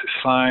over to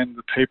sign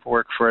the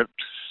paperwork for it.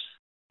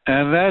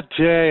 And that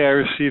day, I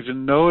received a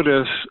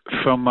notice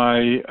from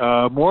my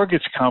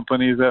mortgage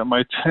company that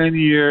my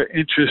 10-year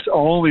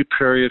interest-only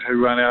period had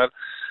run out,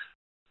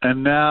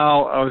 and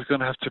now I was going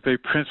to have to pay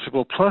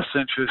principal plus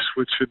interest,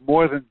 which would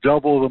more than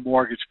double the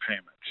mortgage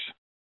payments.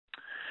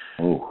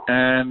 Ooh.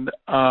 And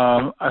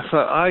I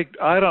thought,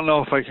 I don't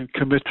know if I can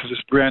commit to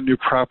this brand new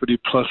property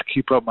plus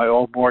keep up my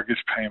old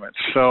mortgage payments.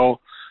 So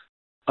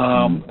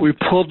we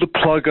pulled the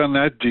plug on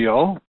that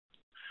deal.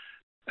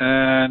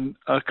 And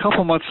a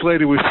couple months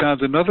later, we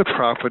found another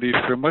property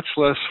for much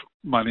less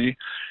money.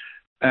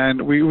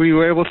 And we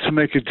were able to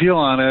make a deal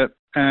on it.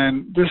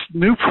 And this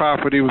new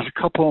property was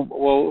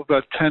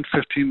about 10,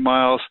 15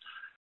 miles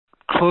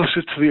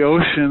closer to the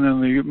ocean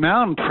than the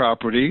mountain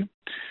property.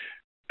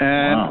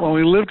 And when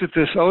we lived at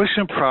this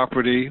ocean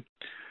property,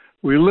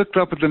 we looked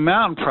up at the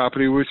mountain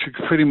property, which you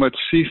could pretty much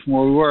see from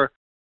where we were,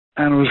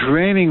 and it was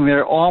raining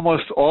there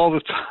almost all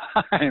the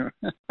time.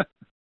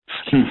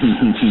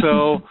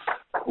 So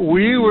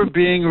we were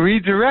being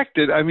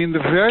redirected. I mean, the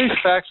very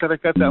fact that I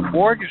got that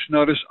mortgage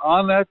notice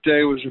on that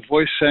day was a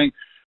voice saying,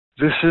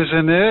 this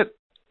isn't it.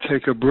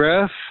 Take a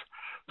breath,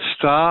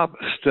 stop,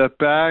 step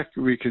back,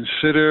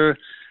 reconsider,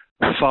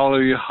 follow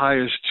your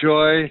highest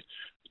joy.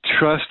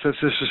 Trust that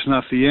this is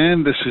not the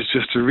end. This is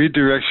just a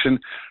redirection.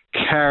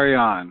 Carry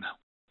on.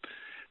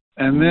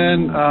 And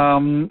then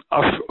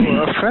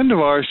a friend of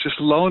ours just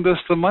loaned us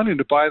the money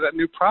to buy that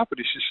new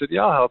property. She said,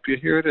 yeah, I'll help you.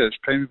 Here it is.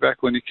 Pay me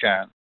back when you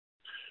can.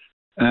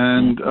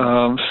 And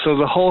so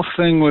the whole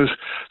thing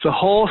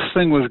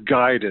was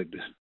guided.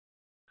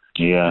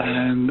 Yeah.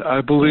 And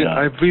I believe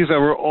that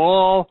we're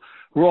all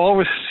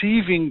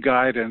receiving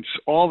guidance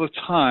all the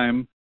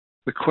time.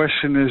 The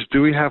question is,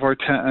 do we have our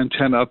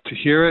antenna up to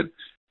hear it?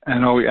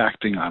 And are we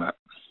acting on it?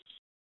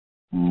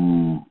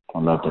 I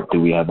love that. Do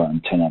we have our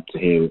antenna up to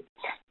hear it?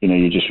 You know,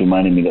 you're just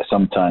reminding me that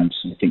sometimes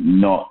I think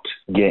not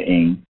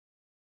getting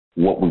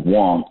what we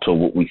want or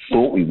what we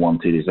thought we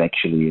wanted is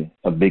actually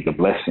a bigger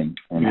blessing.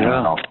 And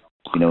how,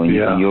 you know, in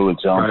your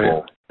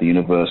example, the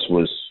universe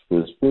was,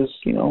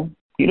 you know,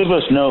 the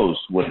universe knows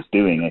what it's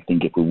doing, I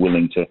think, if we're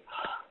willing to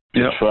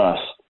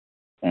trust.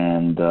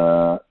 And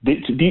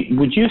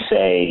would you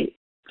say,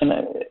 and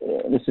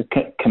this is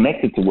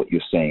connected to what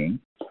you're saying,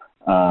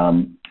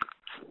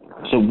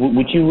 so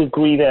would you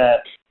agree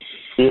that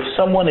if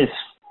someone is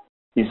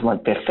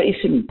like they're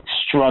facing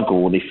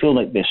struggle, they feel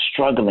like they're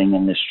struggling,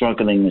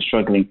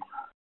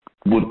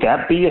 would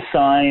that be a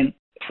sign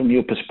from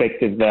your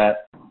perspective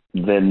that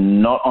they're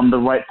not on the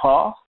right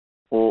path?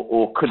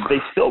 Or could they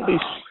still be,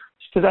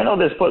 because I know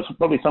there's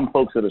probably some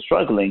folks that are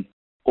struggling,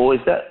 or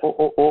is that,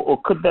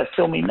 or could that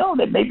still mean, no,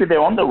 that maybe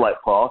they're on the right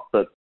path,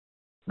 but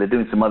they're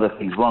doing some other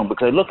things wrong?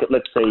 Because I look at,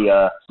 let's say,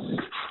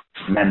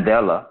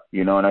 Mandela,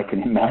 you know, and I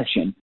can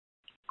imagine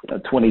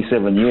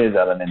 27 years,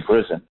 Alan, in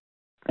prison.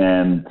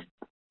 And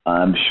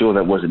I'm sure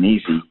that wasn't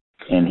easy.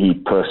 And he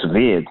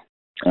persevered.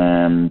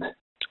 And,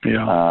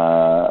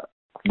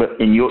 but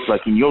in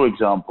your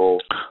example,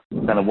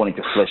 kind of wanting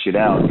to flesh it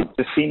out, it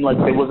just seemed like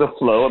there was a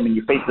flow. I mean,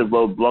 you faced a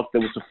roadblock,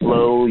 there was a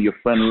flow, your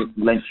friend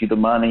lent you the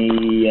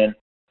money, and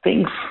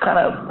things kind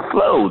of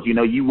flowed. You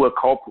know, you were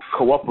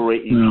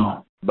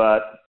cooperating,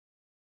 but,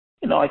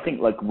 you know, I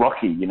think like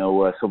Rocky, you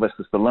know,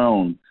 Sylvester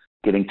Stallone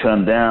getting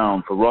turned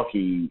down for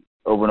Rocky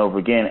over and over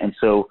again. And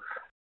so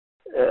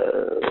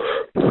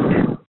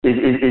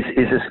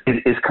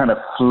is kind of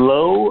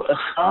flow a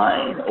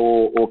sign,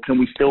 or can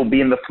we still be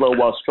in the flow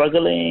while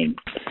struggling?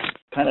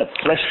 Kind of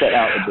flesh that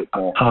out a bit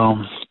more.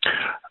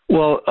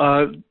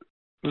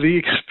 The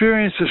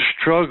experience of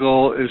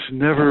struggle is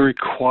never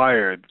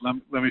required. Let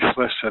me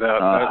flesh that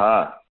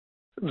out.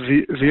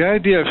 The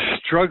idea of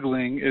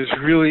struggling is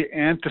really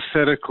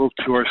antithetical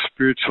to our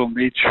spiritual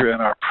nature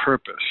and our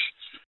purpose.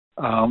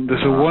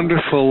 There's a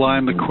wonderful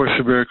line in the Course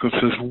of Miracles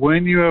that says,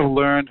 when you have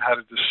learned how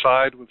to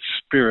decide with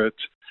spirit,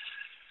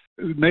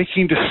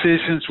 making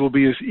decisions will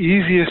be as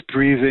easy as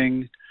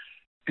breathing,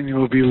 and you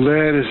will be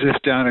led as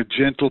if down a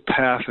gentle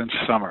path in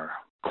summer,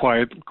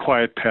 quiet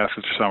path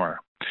of summer.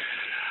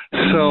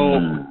 So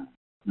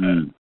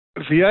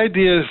the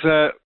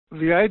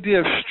idea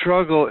of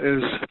struggle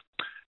is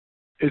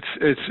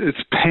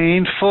it's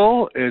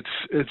painful,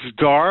 it's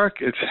dark,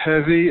 it's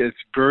heavy, it's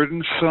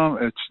burdensome,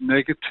 it's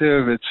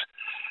negative,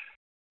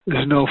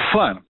 there's no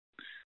fun.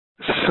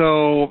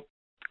 So,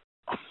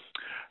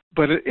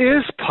 but it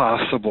is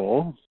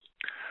possible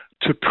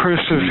to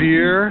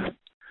persevere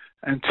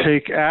and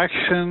take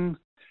action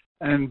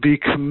and be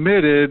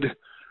committed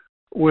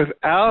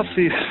without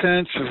the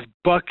sense of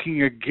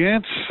bucking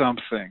against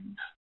something.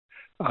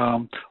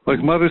 Like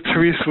Mother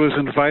Teresa was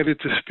invited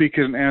to speak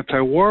at an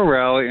anti-war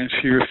rally, and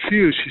she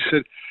refused. She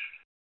said,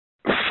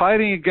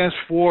 fighting against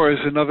war is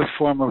another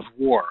form of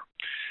war.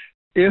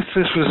 If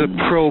this was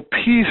a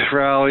pro-peace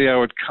rally, I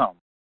would come.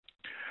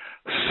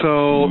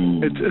 So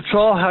it's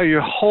all how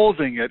you're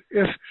holding it.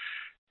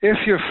 If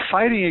you're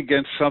fighting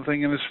against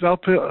something and it's an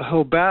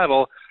uphill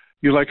battle,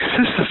 you're like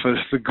Sisyphus,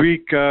 the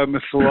Greek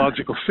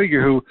mythological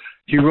figure who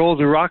he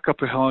rolled a rock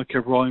up a hill and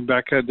kept rolling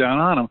back down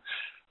on him.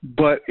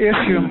 But if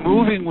you're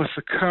moving with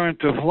the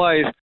current of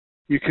life,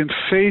 you can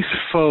face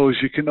foes,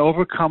 you can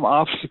overcome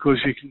obstacles,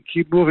 you can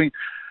keep moving,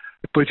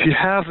 but you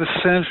have the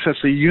sense that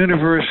the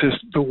universe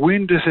the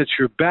wind is at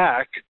your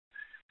back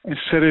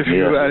instead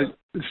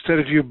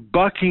of you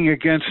bucking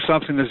against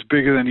something that's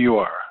bigger than you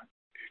are.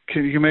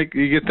 Can you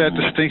get that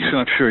distinction?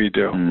 I'm sure you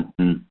do.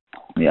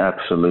 Mm-hmm. Yeah,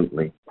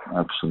 absolutely.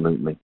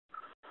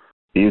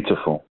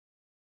 Beautiful.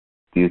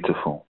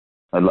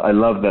 I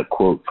love that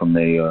quote from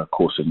the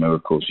Course of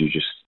Miracles you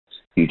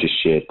just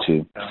shared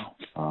too.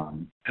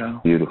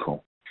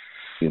 Beautiful.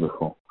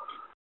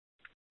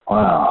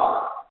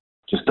 Wow.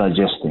 Just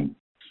digesting.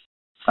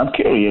 I'm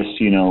curious,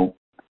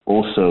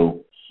 also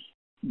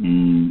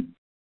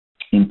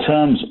in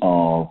terms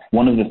of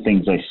one of the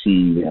things I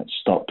see that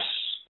stops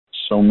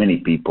so many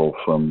people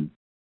from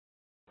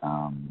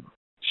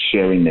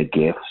sharing their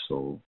gifts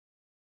or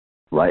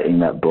writing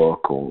that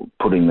book or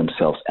putting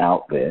themselves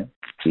out there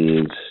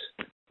is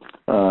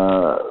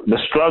the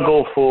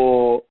struggle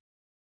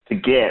to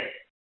get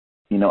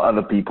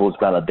other people's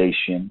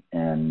validation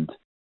and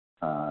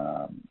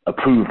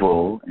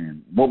approval,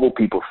 and what will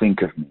people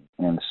think of me?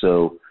 And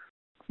so,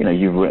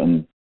 you've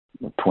written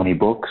 20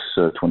 books,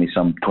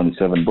 27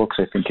 books,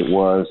 I think it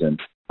was, and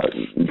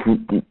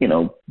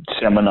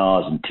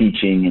seminars and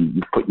teaching, and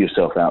you've put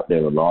yourself out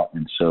there a lot.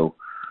 And so,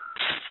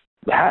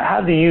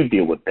 how do you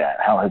deal with that?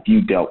 How have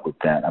you dealt with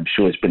that? I'm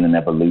sure it's been an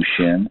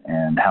evolution,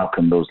 and how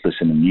can those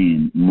listening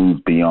in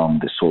move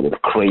beyond this sort of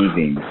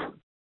craving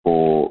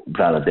for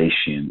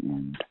validation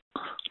and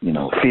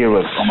fear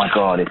of, oh my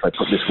God, if I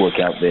put this work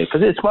out there,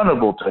 because it's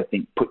vulnerable to, I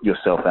think, put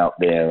yourself out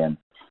there and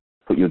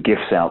put your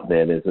gifts out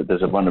there.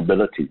 There's a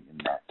vulnerability in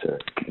that.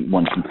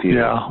 One can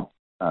feel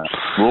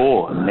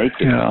raw and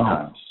naked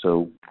sometimes.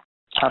 So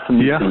how can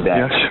we do that?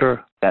 Yeah,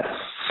 sure.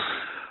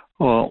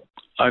 Well,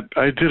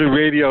 I did a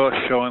radio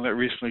show on that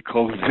recently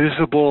called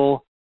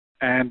Visible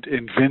and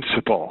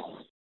Invincible.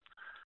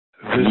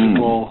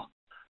 Visible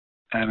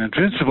and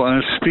Invincible. And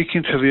it's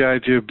speaking to the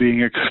idea of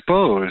being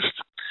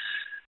exposed.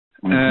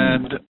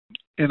 And,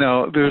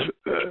 there's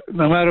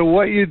no matter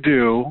what you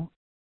do,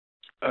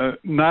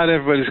 not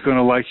everybody's going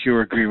to like you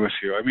or agree with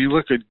you. I mean,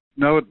 look at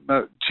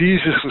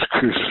Jesus was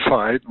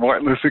crucified.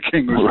 Martin Luther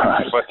King was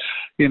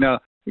crucified.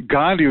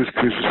 Gandhi was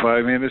crucified.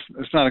 I mean,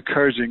 it's not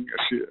encouraging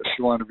if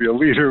you want to be a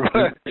leader,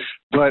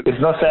 but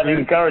it's not that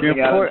encouraging.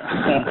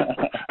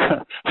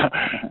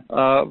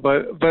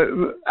 But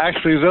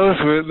actually, those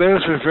were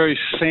very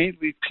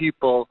saintly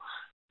people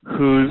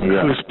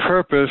whose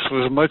purpose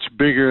was much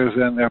bigger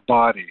than their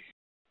body.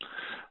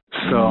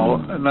 So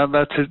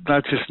not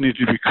just need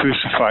to be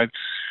crucified,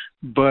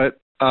 but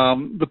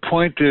the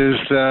point is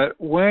that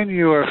when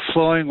you are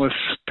flowing with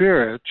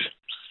spirit,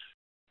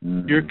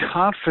 your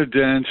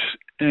confidence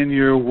in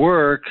your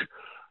work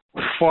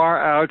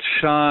far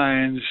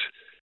outshines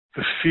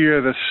the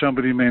fear that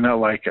somebody may not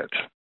like it.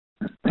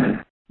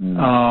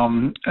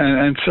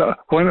 And so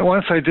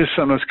once I did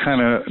something that was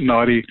kind of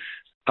naughty.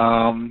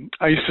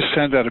 I used to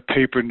send out a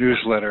paper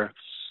newsletter,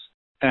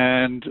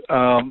 and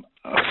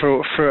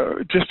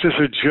for just as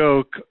a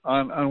joke,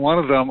 on one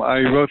of them, I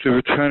wrote the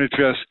return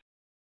address,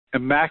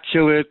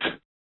 Immaculate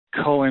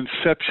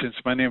Coinceptions.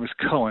 My name is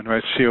Cohen,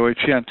 right?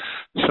 C-O-H-N.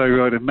 So I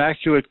wrote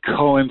Immaculate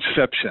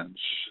Coinceptions,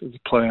 as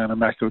a play on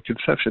Immaculate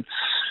Conception.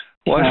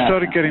 Well, I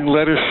started getting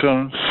letters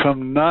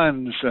from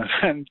nuns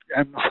and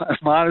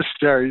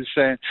monasteries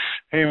saying,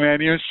 "Hey,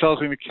 man, you're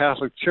insulting the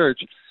Catholic Church."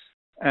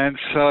 And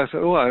so I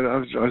thought, I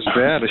was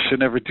bad. I should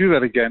never do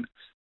that again.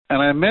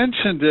 And I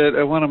mentioned it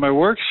at one of my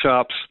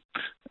workshops,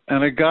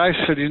 and a guy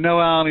said,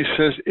 Alan, he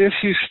says, if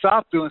you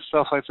stop doing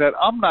stuff like that,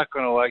 I'm not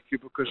going to like you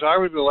because I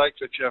really like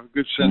that you have a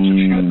good sense of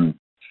humor.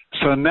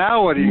 So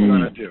now what are you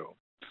going to do?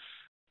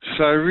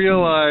 So I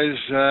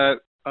realized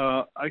that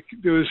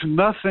there was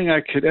nothing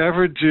I could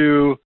ever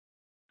do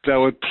that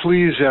would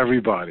please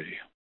everybody.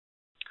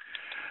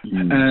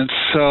 And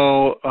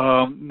so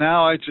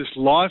now I just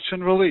launch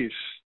and release.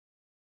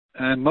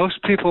 And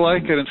most people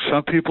like it, and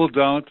some people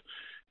don't.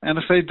 And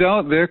if they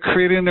don't, they're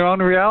creating their own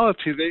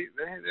reality. They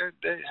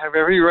have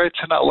every right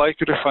to not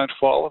like it or find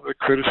fault or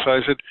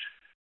criticize it.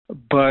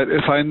 But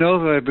if I know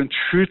that I've been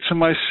true to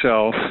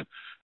myself,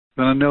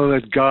 then I know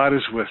that God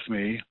is with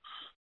me.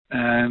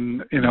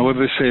 And, what do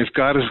they say? If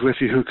God is with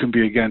you, who can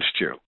be against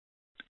you?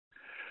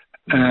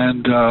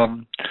 And,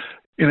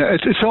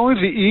 it's only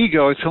the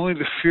ego, it's only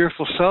the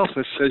fearful self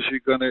that says you're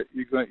going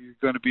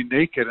to be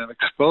naked and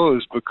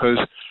exposed because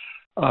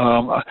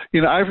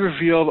I've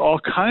revealed all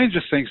kinds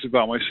of things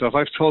about myself.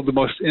 I've told the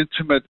most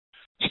intimate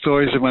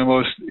stories of my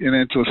most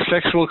into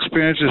sexual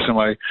experiences and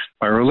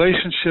my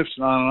relationships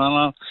and on and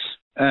on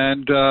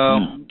and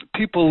on. And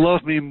people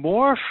love me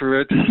more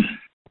for it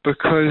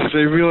because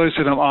they realize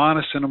that I'm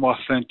honest and I'm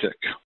authentic.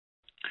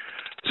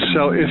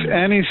 So if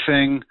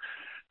anything,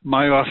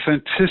 my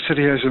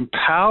authenticity has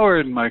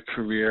empowered my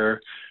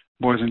career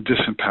more than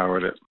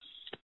disempowered it.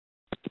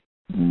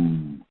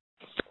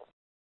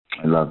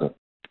 I love it.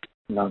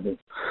 Love it.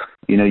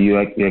 You know, you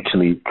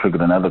actually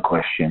triggered another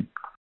question.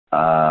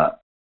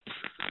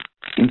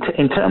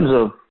 In terms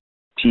of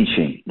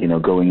teaching, you know,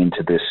 going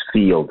into this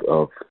field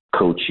of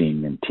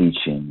coaching and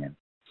teaching, and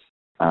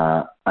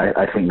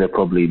I think there are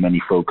probably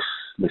many folks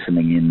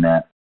listening in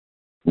that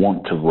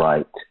want to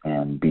write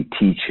and be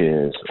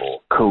teachers or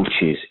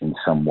coaches in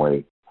some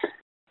way.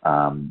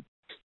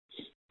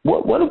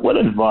 What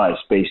advice,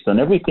 based on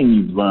everything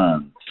you've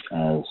learned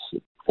as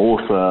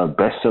author,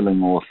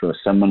 best-selling author,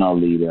 seminar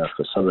leader,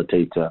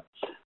 facilitator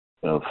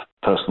of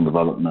personal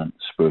development,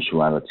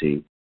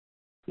 spirituality,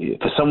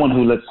 for someone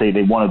who, let's say,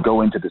 they want to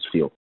go into this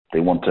field, they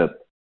want to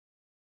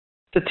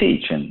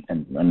teach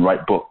and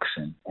write books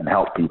and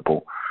help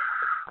people,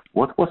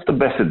 what's the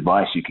best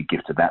advice you could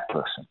give to that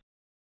person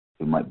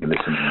who might be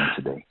listening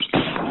in today,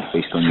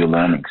 based on your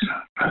learnings?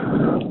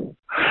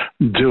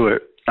 Do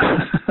it.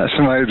 That's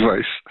my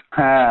advice.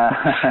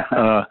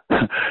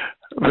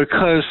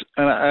 Because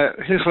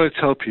here's what I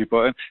tell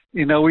people. And,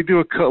 you know, we do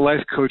a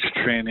life coach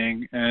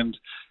training, and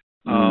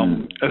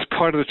as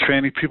part of the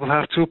training, people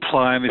have to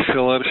apply, and they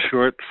fill out a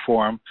short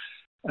form.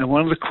 And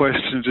one of the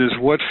questions is,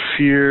 what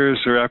fears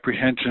or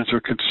apprehensions or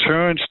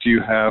concerns do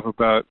you have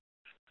about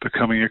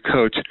becoming a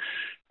coach?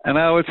 And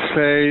I would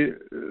say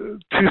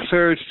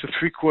 2/3 to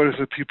 3/4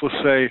 of people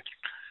say,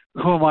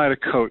 who am I to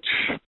coach?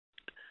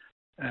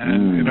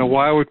 And, you know,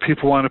 why would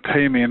people want to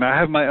pay me? And I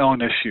have my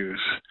own issues,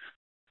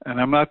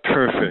 and I'm not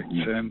perfect.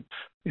 And,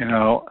 you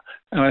know,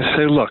 and I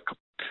say, look,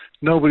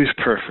 nobody's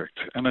perfect.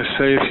 And I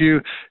say,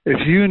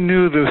 if you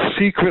knew the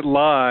secret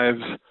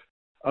lives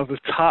of the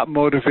top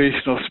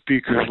motivational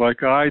speakers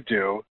like I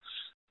do,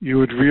 you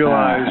would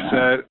realize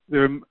that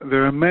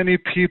there are many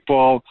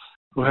people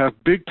who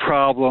have big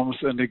problems,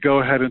 and they go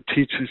ahead and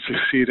teach and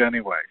succeed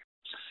anyway.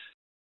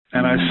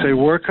 And I say,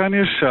 work on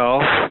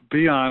yourself,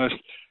 be honest.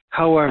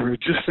 However,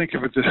 just think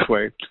of it this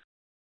way.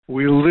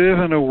 We live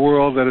in a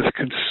world that is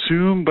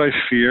consumed by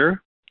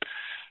fear,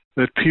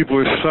 that people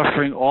are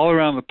suffering all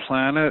around the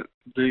planet.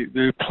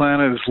 The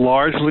planet is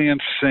largely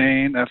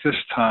insane at this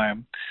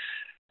time.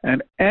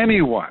 And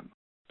anyone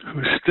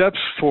who steps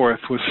forth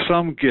with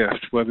some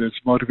gift, whether it's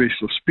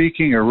motivational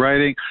speaking or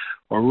writing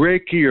or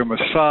Reiki or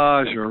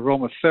massage or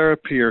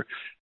aromatherapy or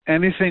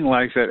anything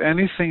like that,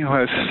 anything who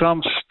has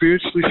some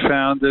spiritually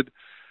founded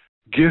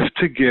gift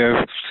to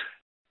give,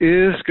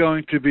 is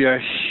going to be a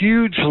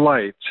huge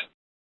light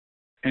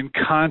in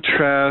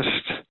contrast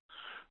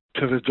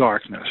to the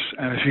darkness.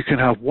 And if you can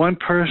help one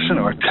person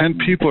or 10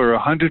 people or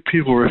 100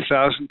 people or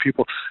 1,000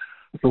 people,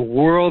 the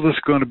world is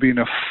going to be in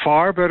a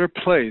far better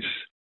place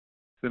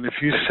than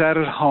if you sat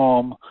at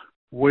home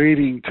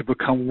waiting to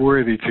become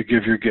worthy to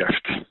give your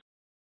gift.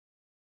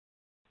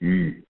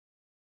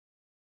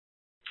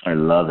 I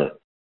love it.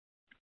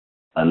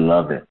 I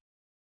love it.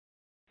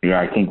 Yeah,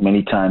 I think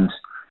many times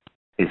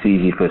it's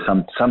easy for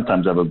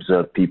sometimes I've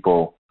observed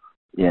people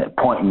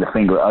pointing the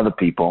finger at other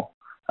people,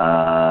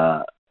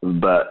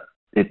 but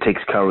it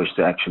takes courage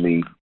to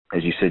actually,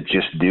 as you said,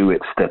 just do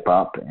it, step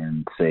up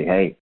and say,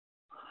 hey,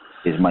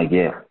 here's my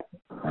gift.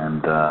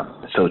 And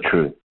so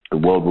true. The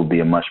world will be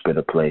a much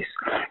better place.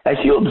 As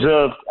you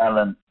observed,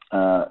 Alan,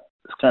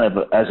 it's kind of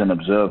as an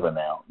observer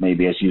now,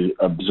 maybe as you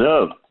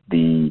observed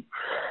the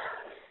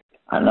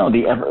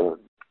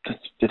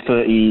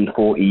 30,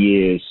 40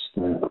 years,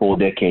 4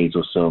 decades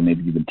or so,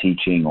 maybe you've been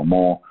teaching or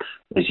more,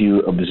 as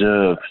you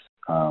observed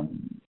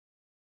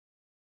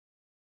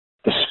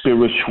the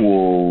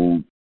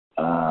spiritual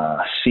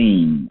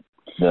scene,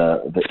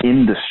 the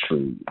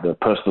industry, the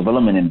personal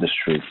development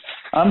industry,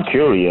 I'm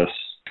curious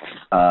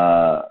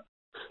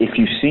if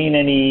you've seen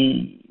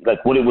any,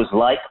 like what it was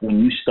like when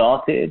you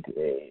started,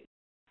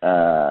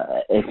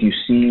 if you've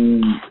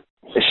seen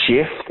a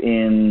shift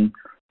in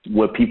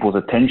where people's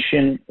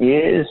attention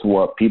is,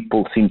 what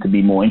people seem to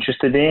be more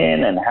interested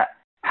in, and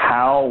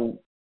how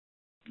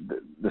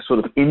the sort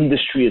of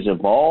industry has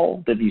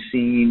evolved. Have you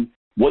seen,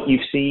 what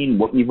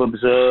you've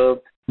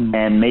observed,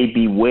 and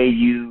maybe where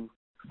you,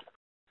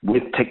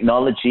 with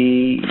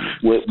technology,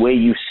 where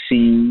you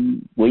see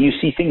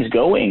things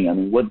going? I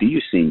mean, what do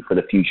you see for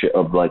the future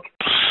of like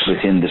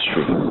this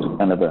industry?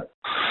 Kind of a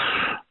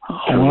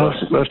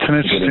that's an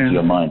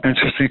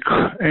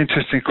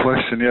interesting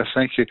question. Yes,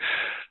 thank you.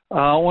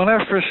 When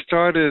I first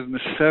started in the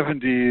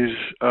 70s,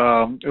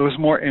 it was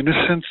more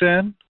innocent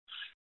then,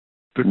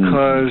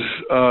 because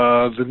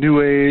the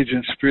New Age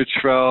and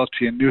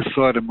spirituality and New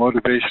Thought and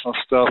motivational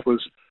stuff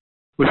was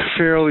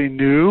fairly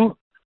new.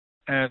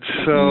 And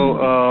so,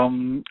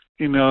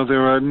 there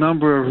were a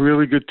number of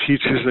really good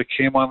teachers that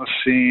came on the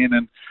scene,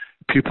 and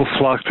people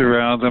flocked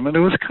around them. And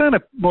it was kind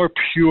of more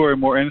pure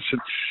and more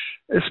innocent.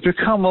 It's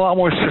become a lot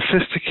more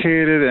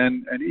sophisticated,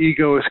 and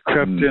ego has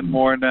crept in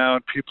more now,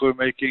 and people are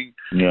making,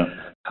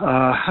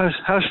 how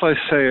shall I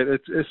say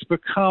it? It's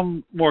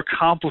become more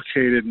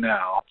complicated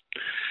now.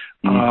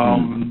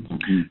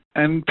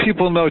 And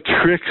people know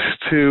tricks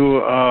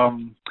to,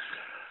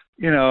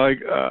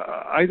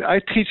 I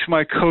teach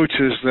my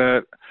coaches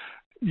that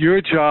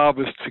your job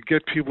is to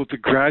get people to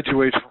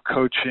graduate from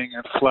coaching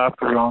and flap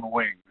their own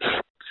wings.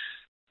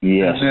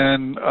 Yes.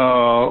 And then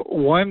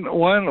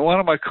one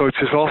of my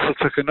coaches also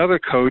took another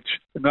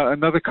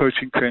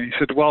coaching training. He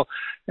said, well,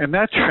 in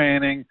that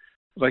training,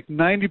 like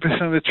 90%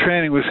 of the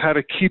training was how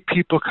to keep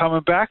people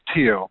coming back to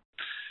you.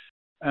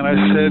 And I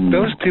said,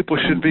 those people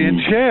should be in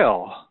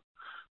jail.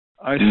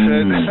 I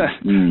said,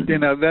 you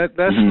know,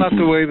 that's not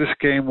the way this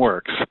game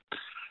works.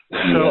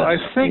 So I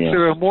think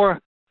there are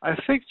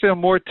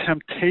more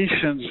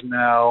temptations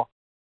now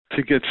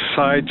to get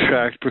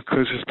sidetracked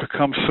because it's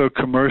become so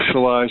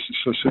commercialized and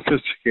so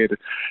sophisticated.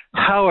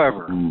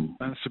 However, and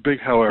it's a big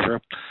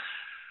however,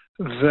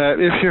 that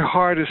if your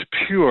heart is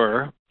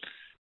pure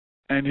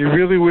and you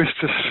really wish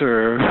to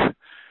serve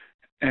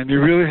and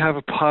you really have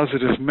a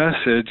positive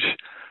message,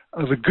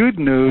 the good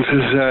news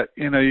is that,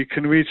 you know, you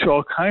can reach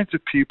all kinds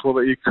of people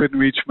that you couldn't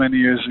reach many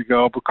years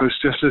ago because,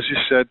 just as you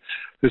said,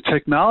 the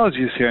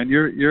technology is here, and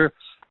your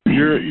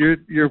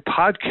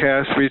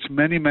podcast reached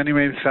many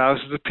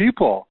thousands of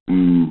people,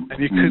 and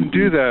you couldn't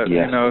do that,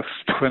 you know,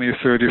 20 or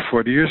 30 or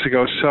 40 years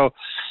ago. So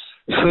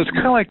it's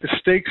kind of like the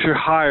stakes are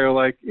higher.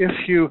 Like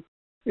if you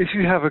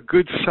have a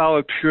good,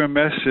 solid, pure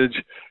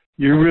message,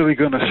 you're really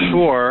going to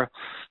soar.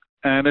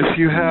 And if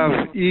you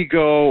have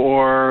ego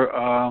or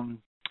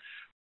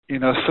you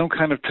know, some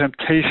kind of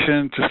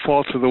temptation to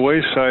fall to the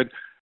wayside,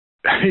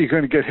 you're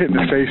going to get hit in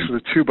the face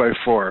with a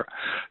 2x4.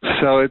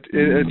 So it's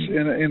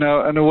you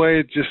know, in a way,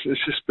 it's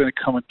just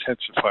become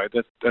intensified.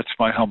 That's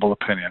my humble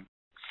opinion.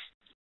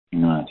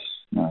 Nice.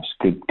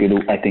 Good.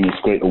 I think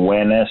it's great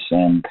awareness,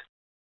 and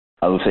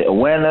I would say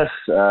awareness,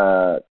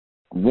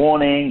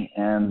 warning,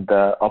 and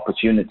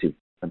opportunity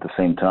at the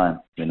same time.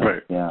 You know?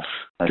 Right. Yeah.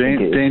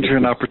 Danger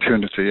and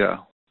opportunity. Yeah.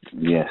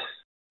 Yes.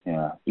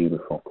 Yeah.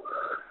 Beautiful.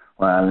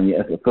 Well,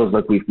 it feels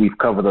like we've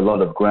covered a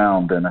lot of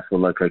ground, and I feel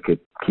like I could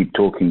keep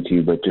talking to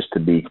you, but just to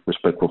be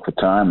respectful for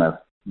time, I have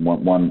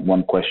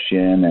one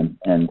question,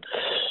 and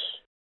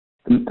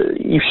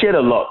you've shared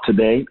a lot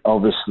today,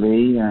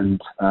 obviously, and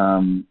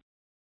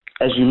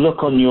as you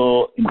look on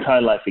your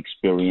entire life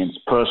experience,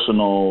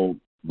 personal,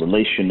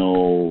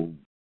 relational,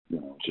 you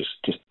know,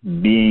 just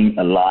being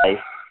alive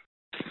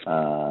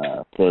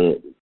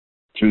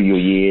through your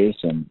years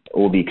and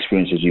all the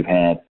experiences you've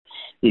had,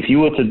 if you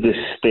were to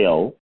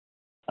distill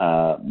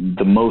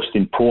the most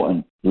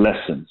important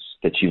lessons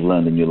that you've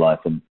learned in your life,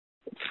 and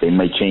they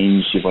may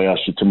change if I ask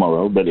you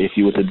tomorrow, but if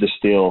you were to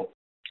distill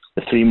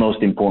the 3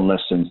 most important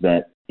lessons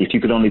that if you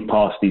could only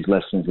pass these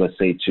lessons, let's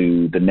say,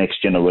 to the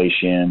next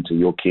generation, to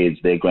your kids,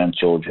 their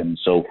grandchildren, and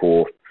so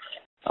forth,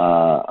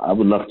 I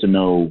would love to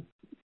know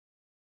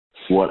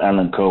what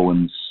Alan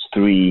Cohen's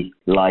 3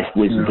 life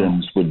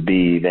wisdoms would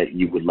be that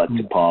you would like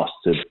to pass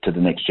to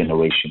the next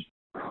generation.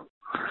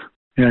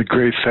 Yeah,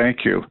 great.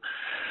 Thank you.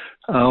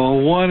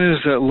 One is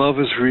that love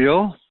is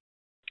real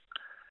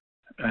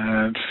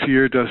and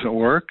fear doesn't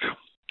work.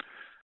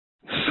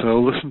 So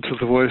listen to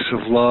the voice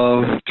of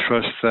love,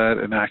 trust that,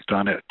 and act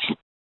on it.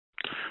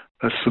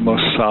 That's the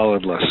most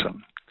solid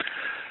lesson.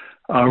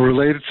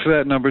 Related to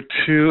that, number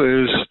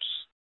 2 is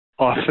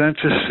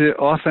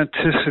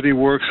authenticity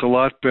works a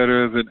lot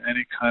better than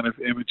any kind of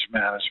image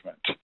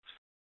management.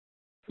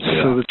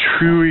 Yeah. So the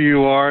truer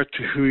you are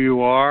to who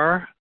you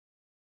are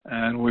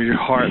and where your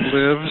heart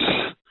lives,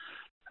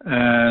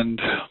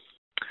 and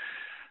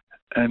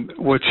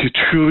what you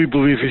truly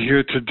believe you're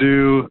here to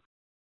do,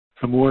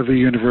 the more the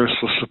universe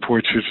will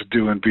support you to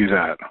do and be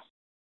that.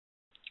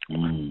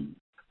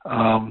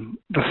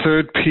 The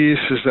third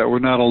piece is that we're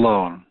not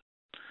alone,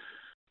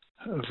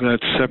 that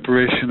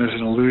separation is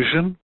an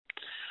illusion,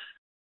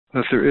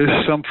 that there is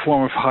some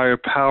form of higher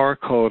power,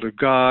 call it a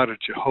God or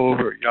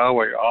Jehovah or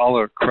Yahweh or Allah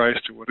or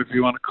Christ or whatever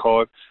you want to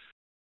call it.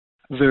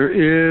 There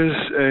is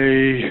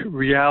a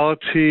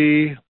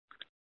reality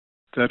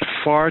that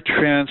far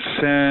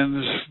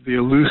transcends the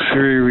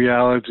illusory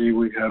reality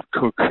we have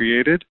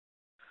co-created.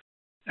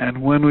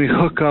 And when we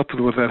hook up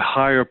with that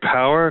higher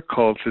power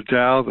called the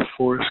Tao, the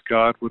Force,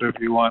 God, whatever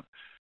you want,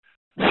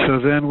 so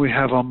then we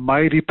have a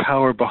mighty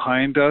power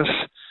behind us,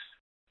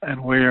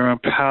 and we are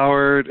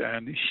empowered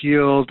and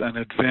healed and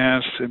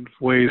advanced in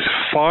ways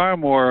far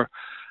more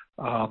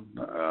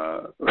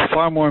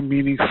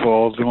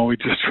meaningful than when we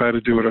just try to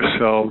do it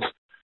ourselves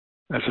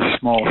as a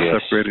small,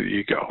 separated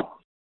ego.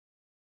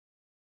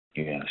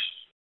 Yes.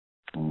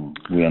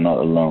 We are not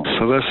alone.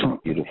 So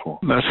that's beautiful.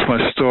 That's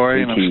my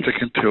story, and I'm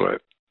sticking to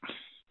it.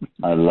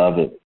 I love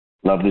it.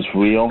 Love is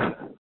real.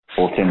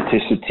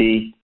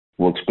 Authenticity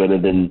works better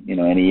than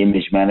any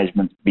image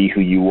management. Be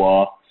who you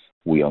are.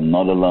 We are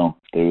not alone.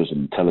 There is an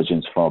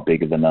intelligence far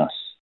bigger than us.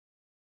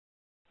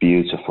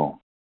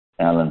 Beautiful.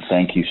 Alan,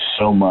 thank you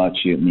so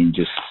much.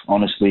 Just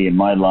honestly, in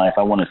my life,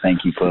 I want to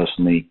thank you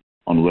personally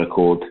on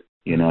record.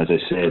 As I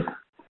said,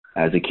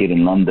 as a kid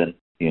in London,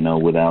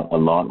 without a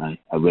lot,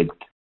 I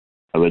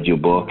read your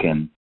book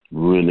and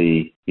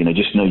really,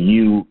 just know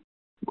you,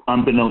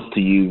 unbeknownst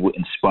to you, were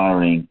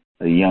inspiring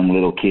a young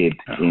little kid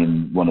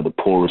in one of the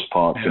poorest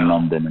parts in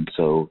London. And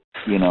so,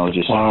 thank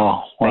you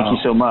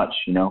so much,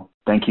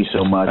 Thank you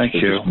so much for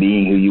just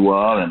being who you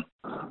are and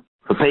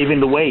for paving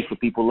the way for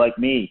people like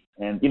me.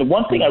 And,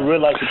 one thing I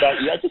realized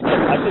about you, I just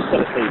got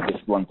to say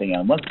this one thing.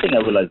 One thing I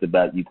realized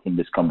about you from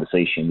this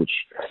conversation,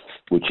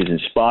 which has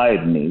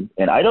inspired me,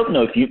 and I don't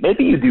know if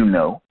maybe you do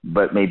know,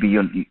 but maybe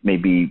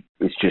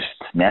it's just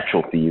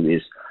natural for you,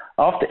 is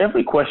after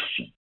every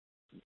question,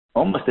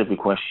 almost every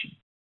question,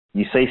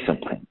 you say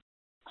something.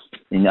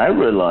 And I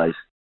realized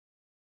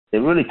it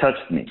really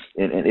touched me.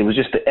 It was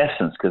just the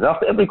essence, because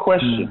after every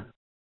question,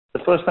 the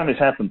first time it's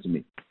happened to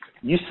me,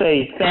 you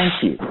say thank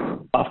you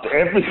after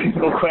every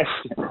single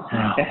question.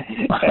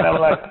 And I'm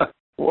like,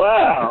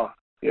 wow,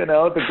 the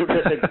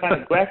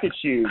kind of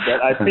gratitude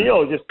that I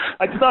feel.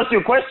 I just asked you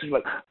a question,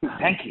 like,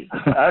 thank you.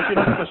 I asked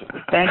you another question,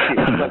 thank you.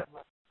 I'm like,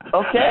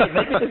 okay,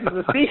 maybe this is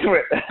a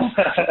secret.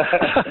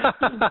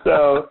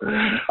 So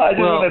I just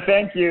want to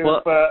thank you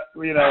for,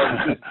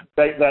 just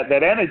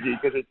that energy,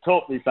 because it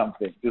taught me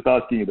something, just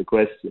asking you the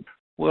question.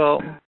 Well,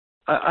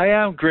 I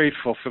am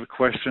grateful for the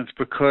questions,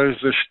 because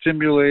they're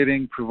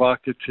stimulating,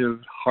 provocative,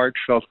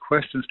 heartfelt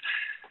questions.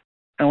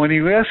 And when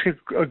you ask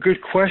a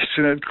good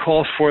question, it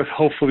calls forth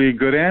hopefully a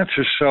good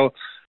answer. So,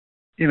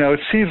 it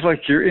seems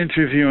like you're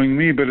interviewing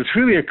me, but it's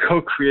really a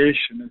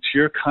co-creation. It's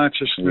your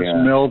consciousness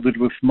melded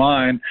with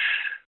mine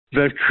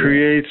that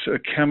creates a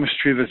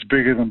chemistry that's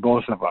bigger than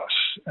both of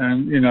us.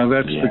 And,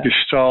 that's the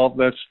Gestalt,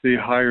 that's the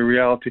higher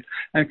reality.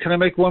 And can I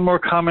make one more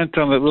comment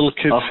on that little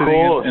kid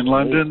sitting in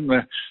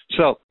London?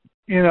 So,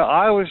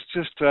 I was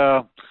just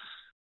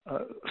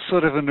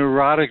sort of a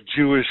neurotic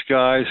Jewish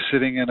guy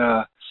sitting in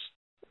an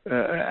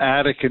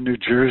attic in New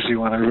Jersey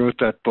when I wrote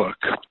that book.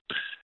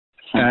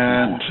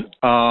 And,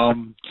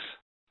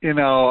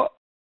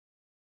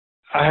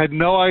 I had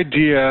no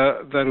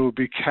idea that it would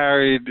be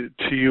carried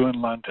to you in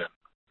London.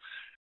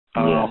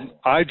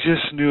 I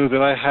just knew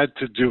that I had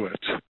to do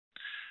it.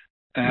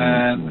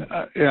 And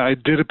I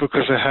did it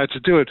because I had to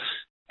do it.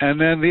 And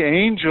then the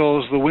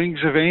angels, the wings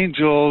of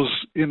angels,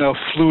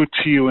 flew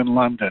to you in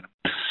London,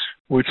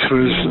 which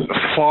was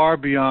far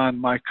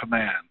beyond my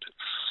command.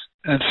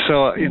 And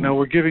so,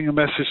 we're giving a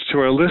message to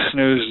our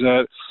listeners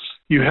that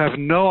you have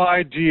no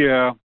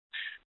idea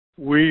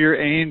where your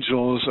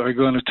angels are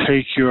going to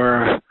take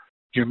your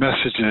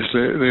messages.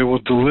 They will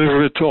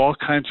deliver it to all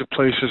kinds of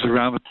places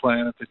around the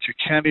planet that you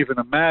can't even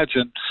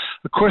imagine.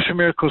 A Course in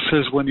Miracles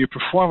says when you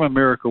perform a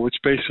miracle, which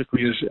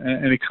basically is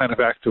any kind of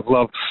act of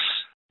love,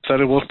 that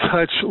it will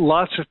touch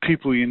lots of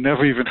people you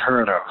never even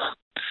heard of.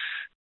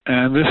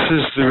 And this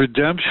is the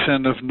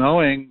redemption of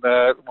knowing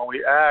that when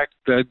we act,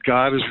 that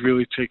God is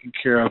really taking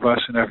care of us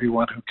and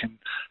everyone who can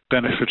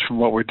benefit from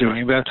what we're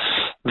doing. That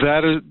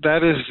is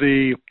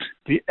the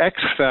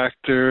X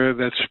factor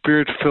that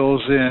spirit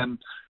fills in,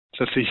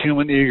 that the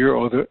human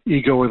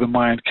ego or the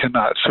mind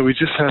cannot. So we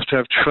just have to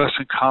have trust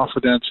and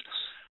confidence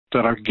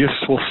that our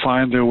gifts will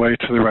find their way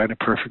to the right and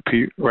perfect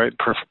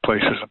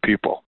places and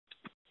people.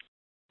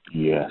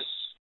 Yes.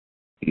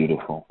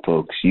 Beautiful,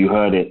 folks. You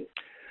heard it.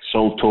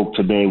 Soul Talk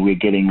today. We're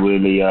getting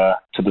really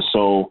to the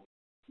soul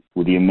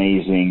with the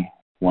amazing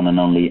one and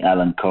only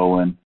Alan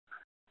Cohen.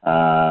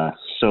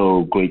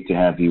 So great to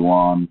have you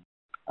on.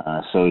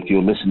 So if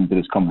you're listening to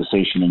this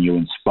conversation and you're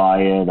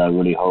inspired, I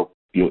really hope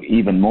you're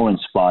even more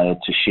inspired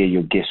to share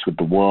your gifts with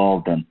the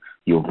world and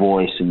your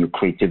voice and your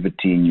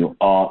creativity and your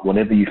art,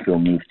 whatever you feel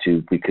moved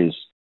to, because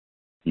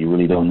you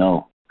really don't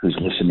know who's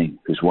listening,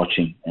 who's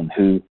watching, and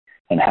who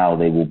and how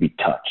they will be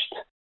touched.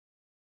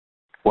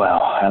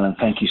 Wow, Alan,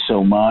 thank you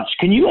so much.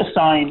 Can you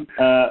assign,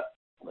 a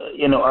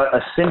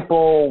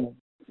simple,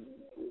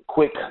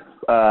 quick,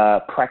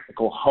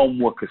 practical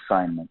homework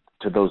assignment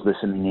to those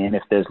listening in?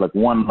 If there's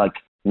one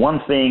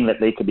thing that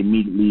they could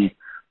immediately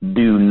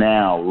do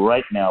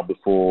right now,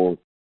 before,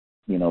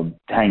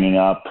 hanging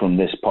up from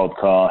this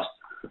podcast,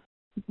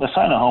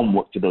 assign a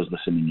homework to those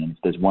listening in. If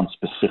there's one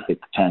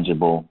specific,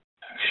 tangible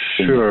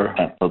thing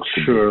that folks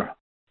can do.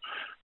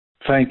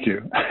 Thank you.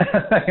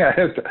 I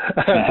have to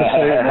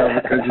say it now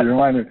because you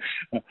reminded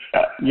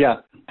me.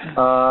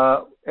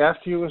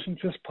 After you listen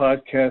to this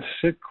podcast,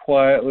 sit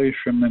quietly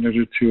for a minute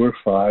or 2 or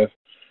 5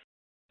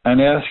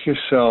 and ask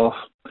yourself,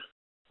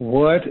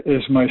 what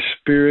is my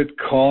spirit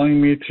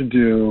calling me to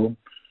do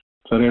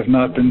that I have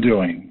not been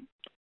doing?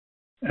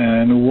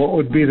 And what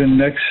would be the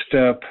next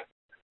step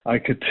I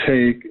could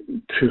take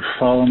to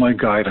follow my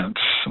guidance,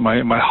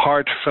 my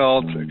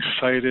heartfelt,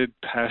 excited,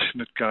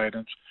 passionate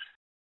guidance,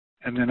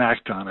 and then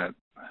act on it.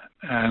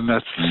 And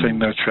that's the thing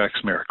that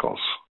attracts miracles.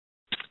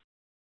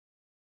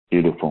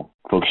 Beautiful.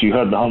 Folks, you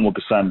heard the homework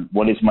assignment.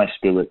 What is my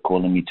spirit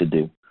calling me to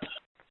do?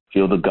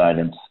 Feel the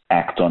guidance.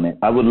 Act on it.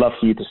 I would love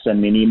for you to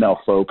send me an email,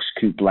 folks,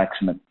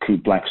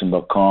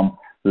 CoopBlackson@CoopBlackson.com.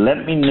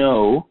 Let me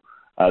know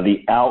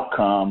the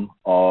outcome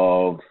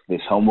of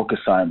this homework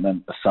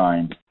assignment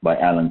assigned by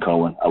Alan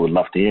Cohen. I would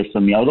love to hear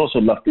from you. I would also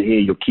love to hear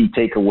your key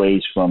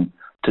takeaways from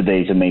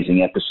today's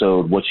amazing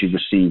episode, what you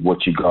received,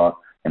 what you got,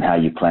 and how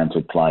you plan to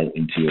apply it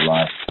into your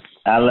life.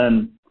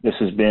 Alan, this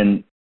has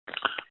been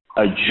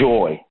a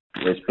joy.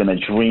 It's been a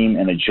dream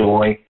and a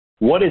joy.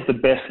 What is the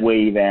best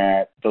way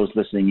that those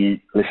listening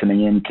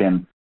in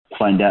can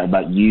find out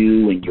about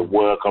you and your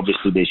work?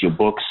 Obviously, there's your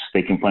books.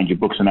 They can find your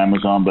books on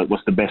Amazon, but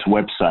what's the best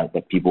website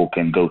that people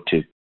can go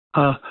to?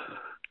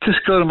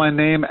 Just go to my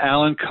name,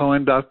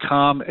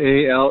 AlanCohen.com,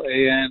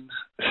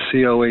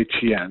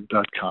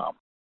 AlanCohen.com.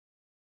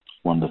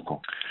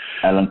 Wonderful.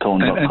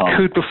 AlanCohen.com. And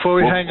Kute, before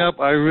we hang up,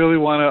 I really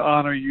want to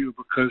honor you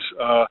because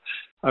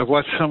I've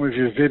watched some of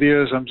your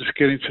videos. I'm just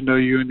getting to know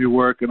you and your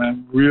work, and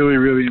I'm really,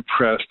 really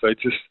impressed. I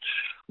just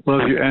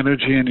love your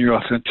energy and your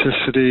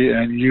authenticity,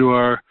 and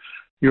you're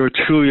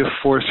truly a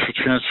force for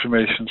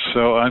transformation.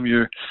 So I'm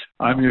your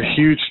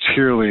huge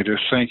cheerleader.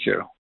 Thank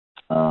you.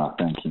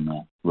 Thank you,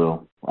 man.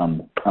 Well,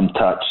 I'm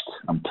touched.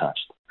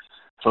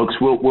 Folks,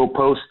 we'll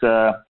post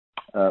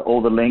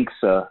all the links,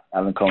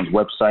 Alan Cohen's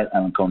website,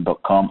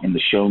 AlanCohen.com, in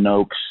the show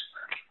notes.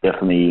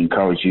 Definitely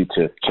encourage you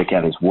to check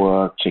out his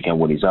work, check out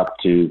what he's up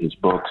to, his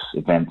books,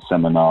 events,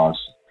 seminars.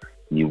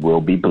 You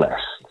will be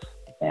blessed.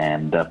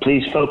 And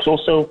please, folks,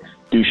 also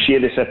do share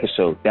this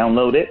episode.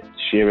 Download it,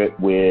 share it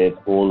with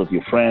all of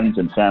your friends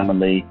and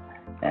family,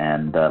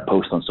 and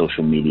post on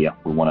social media.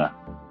 We want to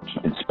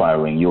keep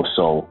inspiring your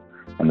soul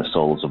and the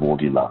souls of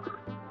all you love.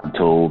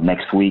 Until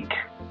next week,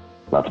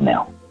 love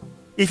now.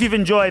 If you've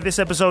enjoyed this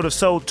episode of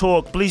Soul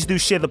Talk, please do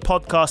share the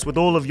podcast with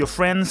all of your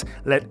friends.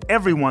 Let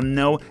everyone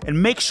know,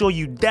 and make sure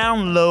you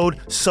download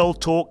Soul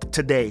Talk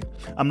today.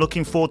 I'm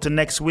looking forward to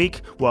next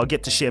week, where I'll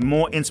get to share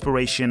more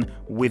inspiration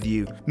with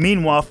you.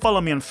 Meanwhile,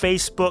 follow me on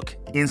Facebook,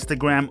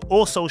 Instagram,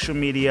 or social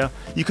media.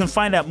 You can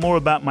find out more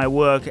about my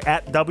work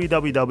at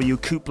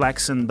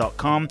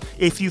www.kuteblackson.com.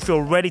 If you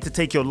feel ready to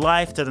take your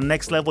life to the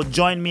next level,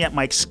 join me at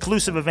my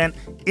exclusive event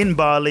in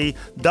Bali,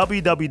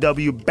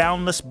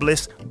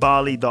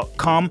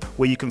 www.boundlessblissbali.com,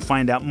 where you can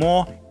find out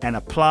more and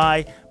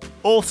apply.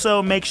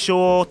 Also, make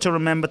sure to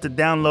remember to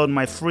download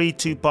my free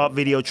 2-part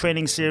video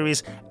training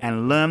series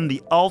and learn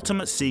the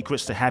ultimate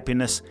secrets to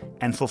happiness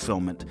and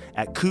fulfillment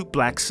at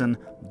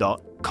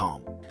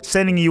kuteblackson.com.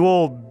 Sending you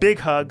all big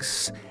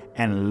hugs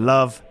and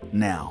love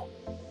now.